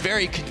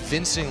very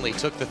convincingly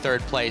took the 3rd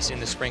place in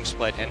the spring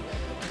split? And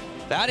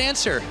that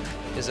answer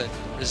is a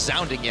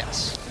resounding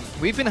yes.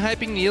 We've been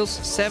hyping Niels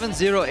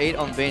 7-0-8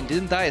 on Vayne.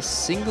 Didn't die a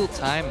single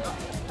time.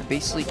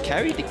 Basically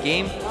carried the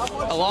game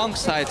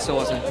alongside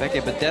Soaz and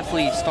Peke, but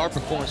definitely star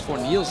performance for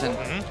Niels.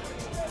 And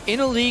in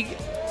a league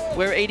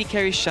where AD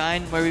carries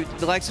shine, where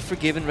the likes of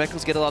Forgiven,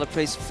 Reckless get a lot of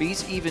praise,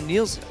 Freeze, even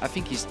Niels, I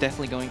think he's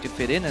definitely going to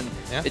fit in. And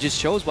it just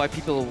shows why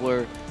people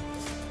were,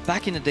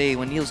 back in the day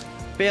when Niels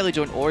barely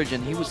joined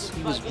Origen, he was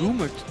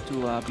rumored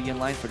to be in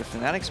line for the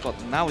Fnatic spot.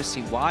 And now we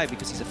see why,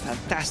 because he's a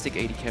fantastic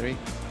AD carry.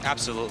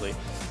 Absolutely.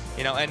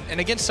 You know,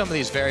 and against some of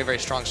these very, very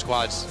strong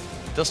squads,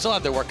 they'll still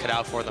have their work cut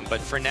out for them.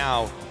 But for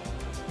now,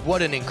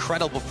 what an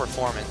incredible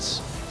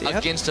performance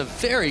against a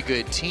very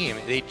good team.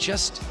 They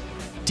just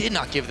did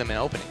not give them an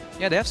opening.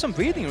 Yeah, they have some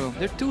breathing room.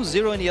 They're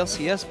 2-0 in the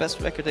LCS,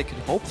 best record they could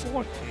hope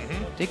for.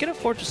 They can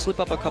afford to slip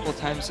up a couple of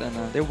times, and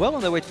they're well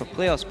on their way for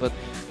playoffs, but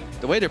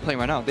the way they're playing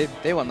right now,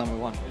 they want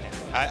 #1.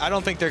 I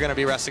don't think they're going to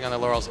be resting on their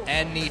laurels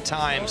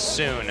anytime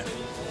soon.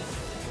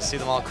 See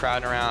them all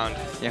crowding around.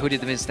 Yeah, who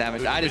did the miss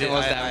damage? I did the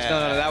most damage.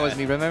 No, that was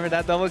me. Remember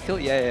that double kill?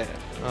 Yeah.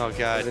 Oh,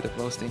 God. With the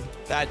boasting.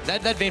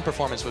 That Vayne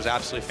performance was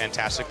absolutely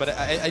fantastic. But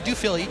I do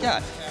feel,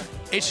 yeah,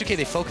 H2k,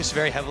 they focus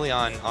very heavily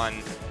on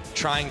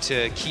trying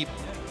to keep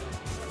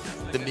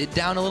the mid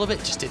down a little bit.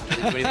 Just didn't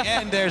do anything.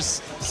 And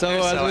there's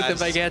Soaz with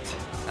the baguette.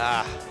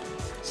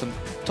 Some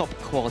top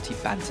quality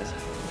banter.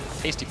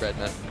 Tasty bread,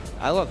 man.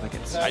 I love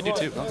baguettes. I do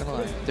too. Not gonna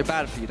lie. They're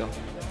bad for you, though.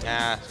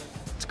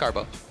 It's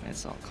carbo.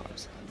 It's all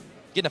carbs.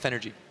 Get enough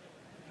energy. You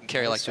can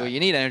carry like so that.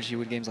 You need energy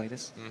with games like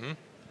this.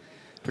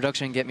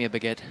 Production, get me a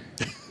baguette.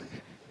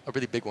 A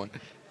really big one.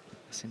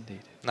 Yes,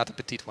 indeed. Not the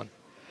petite one.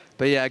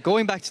 But yeah,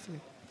 going back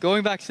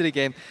to the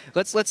game.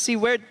 Let's see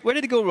where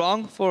did it go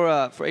wrong for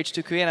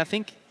H2k. And I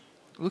think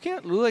looking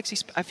at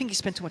Lulex, I think he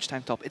spent too much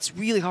time top. It's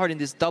really hard in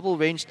this double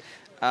ranged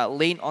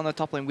lane on the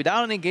top lane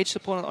without an engaged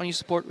opponent on your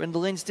support. When the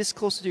lane's this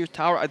close to your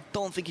tower, I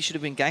don't think he should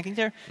have been ganking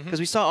there, because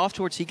we saw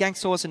afterwards he ganked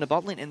Soaz in the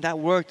bot lane, and that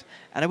worked.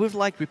 And I would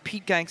like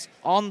repeat ganks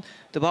on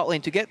the bot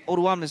lane to get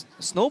Oruame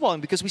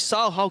snowballing, because we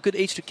saw how good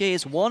H2k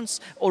is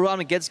once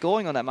Oruame gets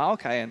going on that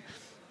Maokai. And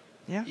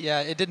yeah,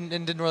 it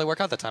didn't really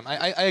work out that time.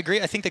 I agree.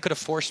 I think they could have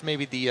forced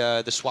maybe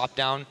the swap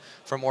down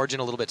from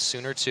Origen a little bit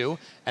sooner too,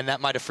 and that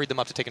might have freed them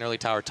up to take an early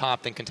tower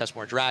top, then contest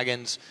more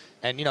dragons,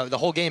 and you know the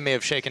whole game may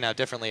have shaken out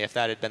differently if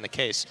that had been the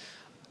case.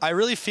 I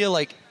really feel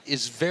like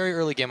his very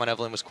early game on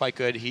Evelynn was quite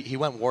good. He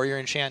went Warrior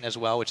Enchant as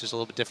well, which is a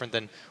little bit different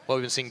than what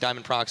we've been seeing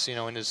Diamond Prox, you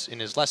know, in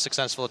his less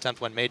successful attempt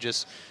went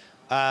Magus.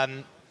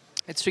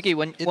 It's tricky.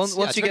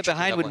 Once you get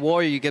behind with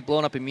Warrior, you get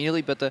blown up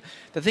immediately. But the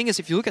thing is,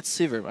 if you look at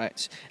Sivir,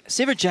 right?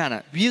 Sivir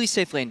Janna, really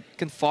safe lane,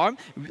 can farm,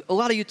 a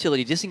lot of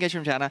utility, disengage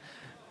from Janna.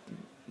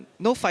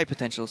 no fight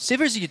potential.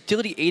 Sivir's a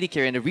utility AD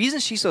carry, and the reason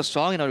she's so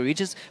strong in other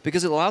regions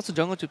because it allows the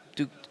jungle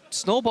to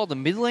snowball the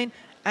mid lane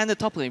and the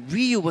top lane.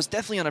 Ryu was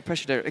definitely under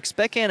pressure there.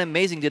 Xpeke and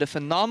Amazing did a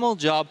phenomenal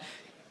job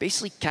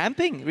basically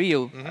camping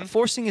Ryu,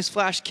 forcing his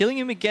flash, killing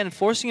him again,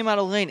 forcing him out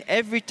of lane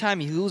every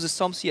time he loses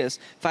some CS.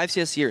 5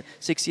 CS here,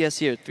 6 CS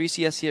here, 3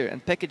 CS here,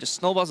 and Pekka just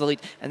snowballs the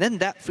lead. And then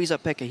that frees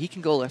up Pekka. He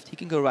can go left, he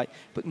can go right,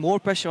 put more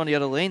pressure on the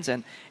other lanes,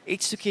 and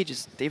H2k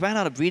just, they ran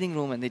out of breathing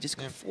room and they just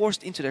got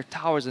forced into their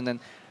towers. And then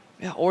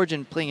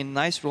Origen playing a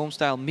nice roam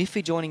style,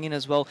 Miffy joining in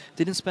as well,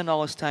 didn't spend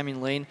all his time in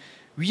lane.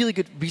 Really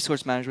good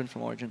resource management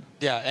from Origen.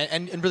 Yeah,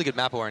 and really good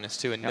map awareness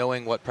too, and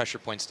knowing what pressure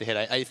points to hit.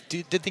 I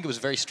did think it was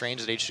very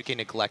strange that H2k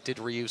neglected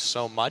Ryu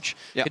so much,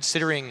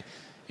 considering,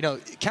 you know,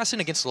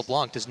 casting against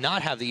LeBlanc does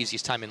not have the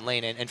easiest time in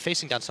lane, and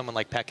facing down someone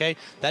like Peke,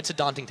 that's a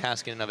daunting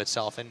task in and of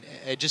itself. And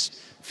I just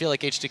feel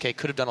like H2k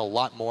could have done a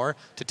lot more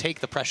to take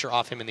the pressure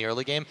off him in the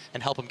early game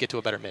and help him get to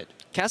a better mid.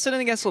 Casting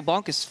against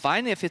LeBlanc is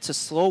fine if it's a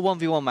slow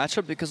 1v1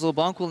 matchup because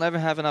LeBlanc will never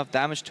have enough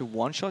damage to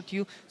one-shot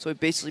you, so it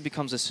basically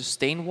becomes a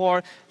sustain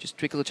war, just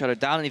trickle each other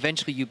down, and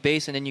eventually you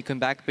base and then you come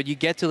back, but you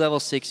get to level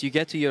 6, you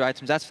get to your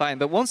items, that's fine.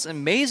 But once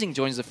Amazing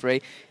joins the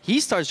fray, he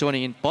starts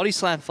joining in, body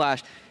slam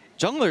flash.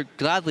 Jungler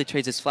gladly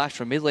trades his flash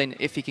from mid lane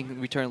if he can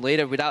return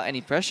later without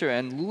any pressure.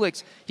 And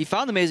Lulex, he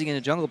found Amazing in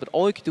the jungle, but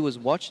all he could do was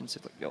watch and say,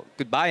 like, yo,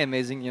 goodbye,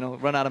 Amazing, you know,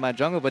 run out of my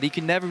jungle. But he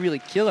could never really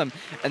kill him.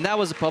 And that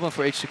was a problem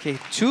for H2k.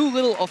 Too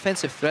little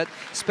offensive threat,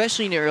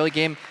 especially in the early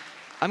game.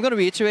 I'm going to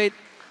reiterate,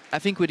 I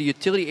think with a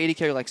utility AD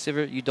carry like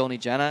Sivir, you don't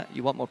need Janna.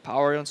 You want more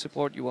power on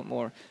support. You want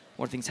more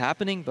things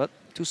happening. But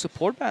 2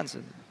 support bans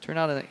turn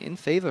out in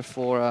favor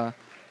for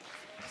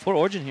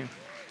Origen here.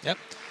 Yep.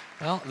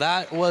 Well,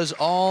 that was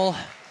all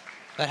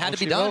that had to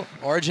be done.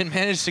 Origen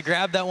managed to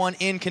grab that one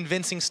in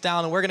convincing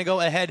style, and we're going to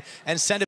go ahead and send it